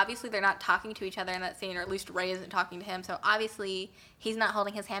misdirecting. Like obviously they're not talking to each other in that scene, or at least Rey isn't talking to him. So obviously he's not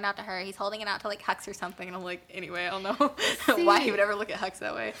holding his hand out to her. He's holding it out to like Hux or something. And I'm like, anyway, I don't know why he would ever look at Hux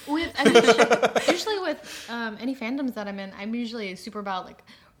that way. Usually with any fandoms that I'm in, I'm usually super about like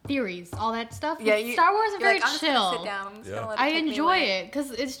theories, all that stuff. Yeah, Star Wars is very like, I'm chill. just gonna sit down. I'm just gonna let it I take enjoy me it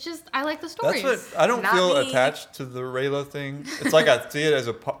because it's just I like the stories. That's what I don't Not feel me. attached to the Reylo thing. It's like I see it as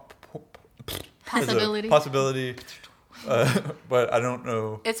a possibility. But I don't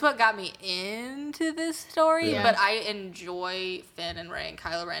know. It's what got me into this story, Yeah. but I enjoy Finn and Rey and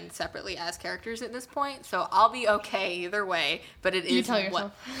Kylo Ren separately as characters at this point, so I'll be okay either way. But it is You tell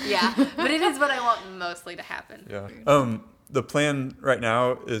yourself. Yeah, but it is what I want mostly to happen. Yeah. The plan right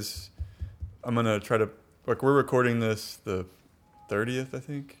now is I'm gonna try to we're recording this the 30th, I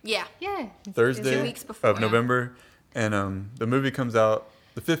think. Yeah. Yeah. Thursday 2 weeks before. of November, and the movie comes out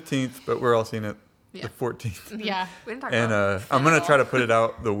the 15th, but we're all seeing it the 14th. Yeah. We didn't talk And about I'm gonna try to put it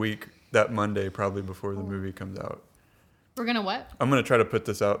out that Monday, probably before the movie comes out. We're gonna what? I'm gonna try to put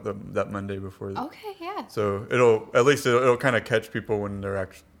this out that Monday before. Okay, yeah. So it'll kind of catch people when they're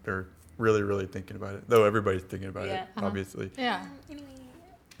really really thinking about it. Though everybody's thinking about it, obviously. Yeah.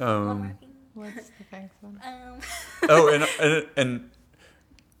 Anyway, What's the thanks one? And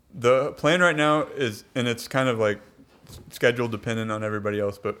the plan right now is, and it's kind of like schedule dependent on everybody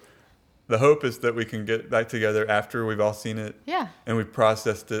else, but the hope is that we can get back together after we've all seen it. Yeah. And we've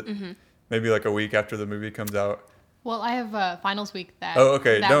processed it, maybe like a week after the movie comes out. Well, I have finals week that. Oh,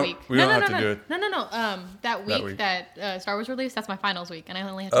 okay. That week. We don't have to do it. No. That week that Star Wars released, that's my finals week, and I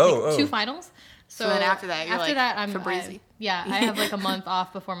only have to take 2 finals. So then after that, you're I'm Fabrizi. I have like a month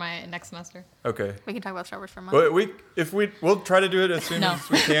off before my next semester. Okay. we can talk about Star Wars for a month. Well, we'll try to do it as soon as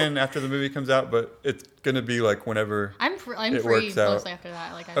we can after the movie comes out, but it's gonna be like whenever I'm free works out. mostly after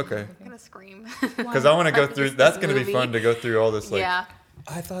that. Like Okay. I'm gonna scream. Because I want to go through. That's gonna be movie. fun to go through all this. Like, Yeah.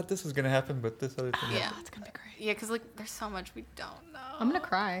 I thought this was gonna happen, but this other thing. Yeah. happened. It's gonna be great. Yeah, because like there's so much we don't know. I'm gonna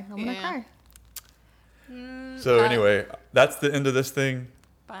cry. I'm gonna cry. So anyway, that's the end of this thing.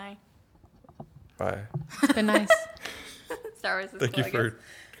 Bye. Bye. It's been nice. Star Wars is Thank cool, you I guess.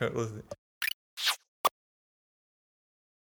 for listening.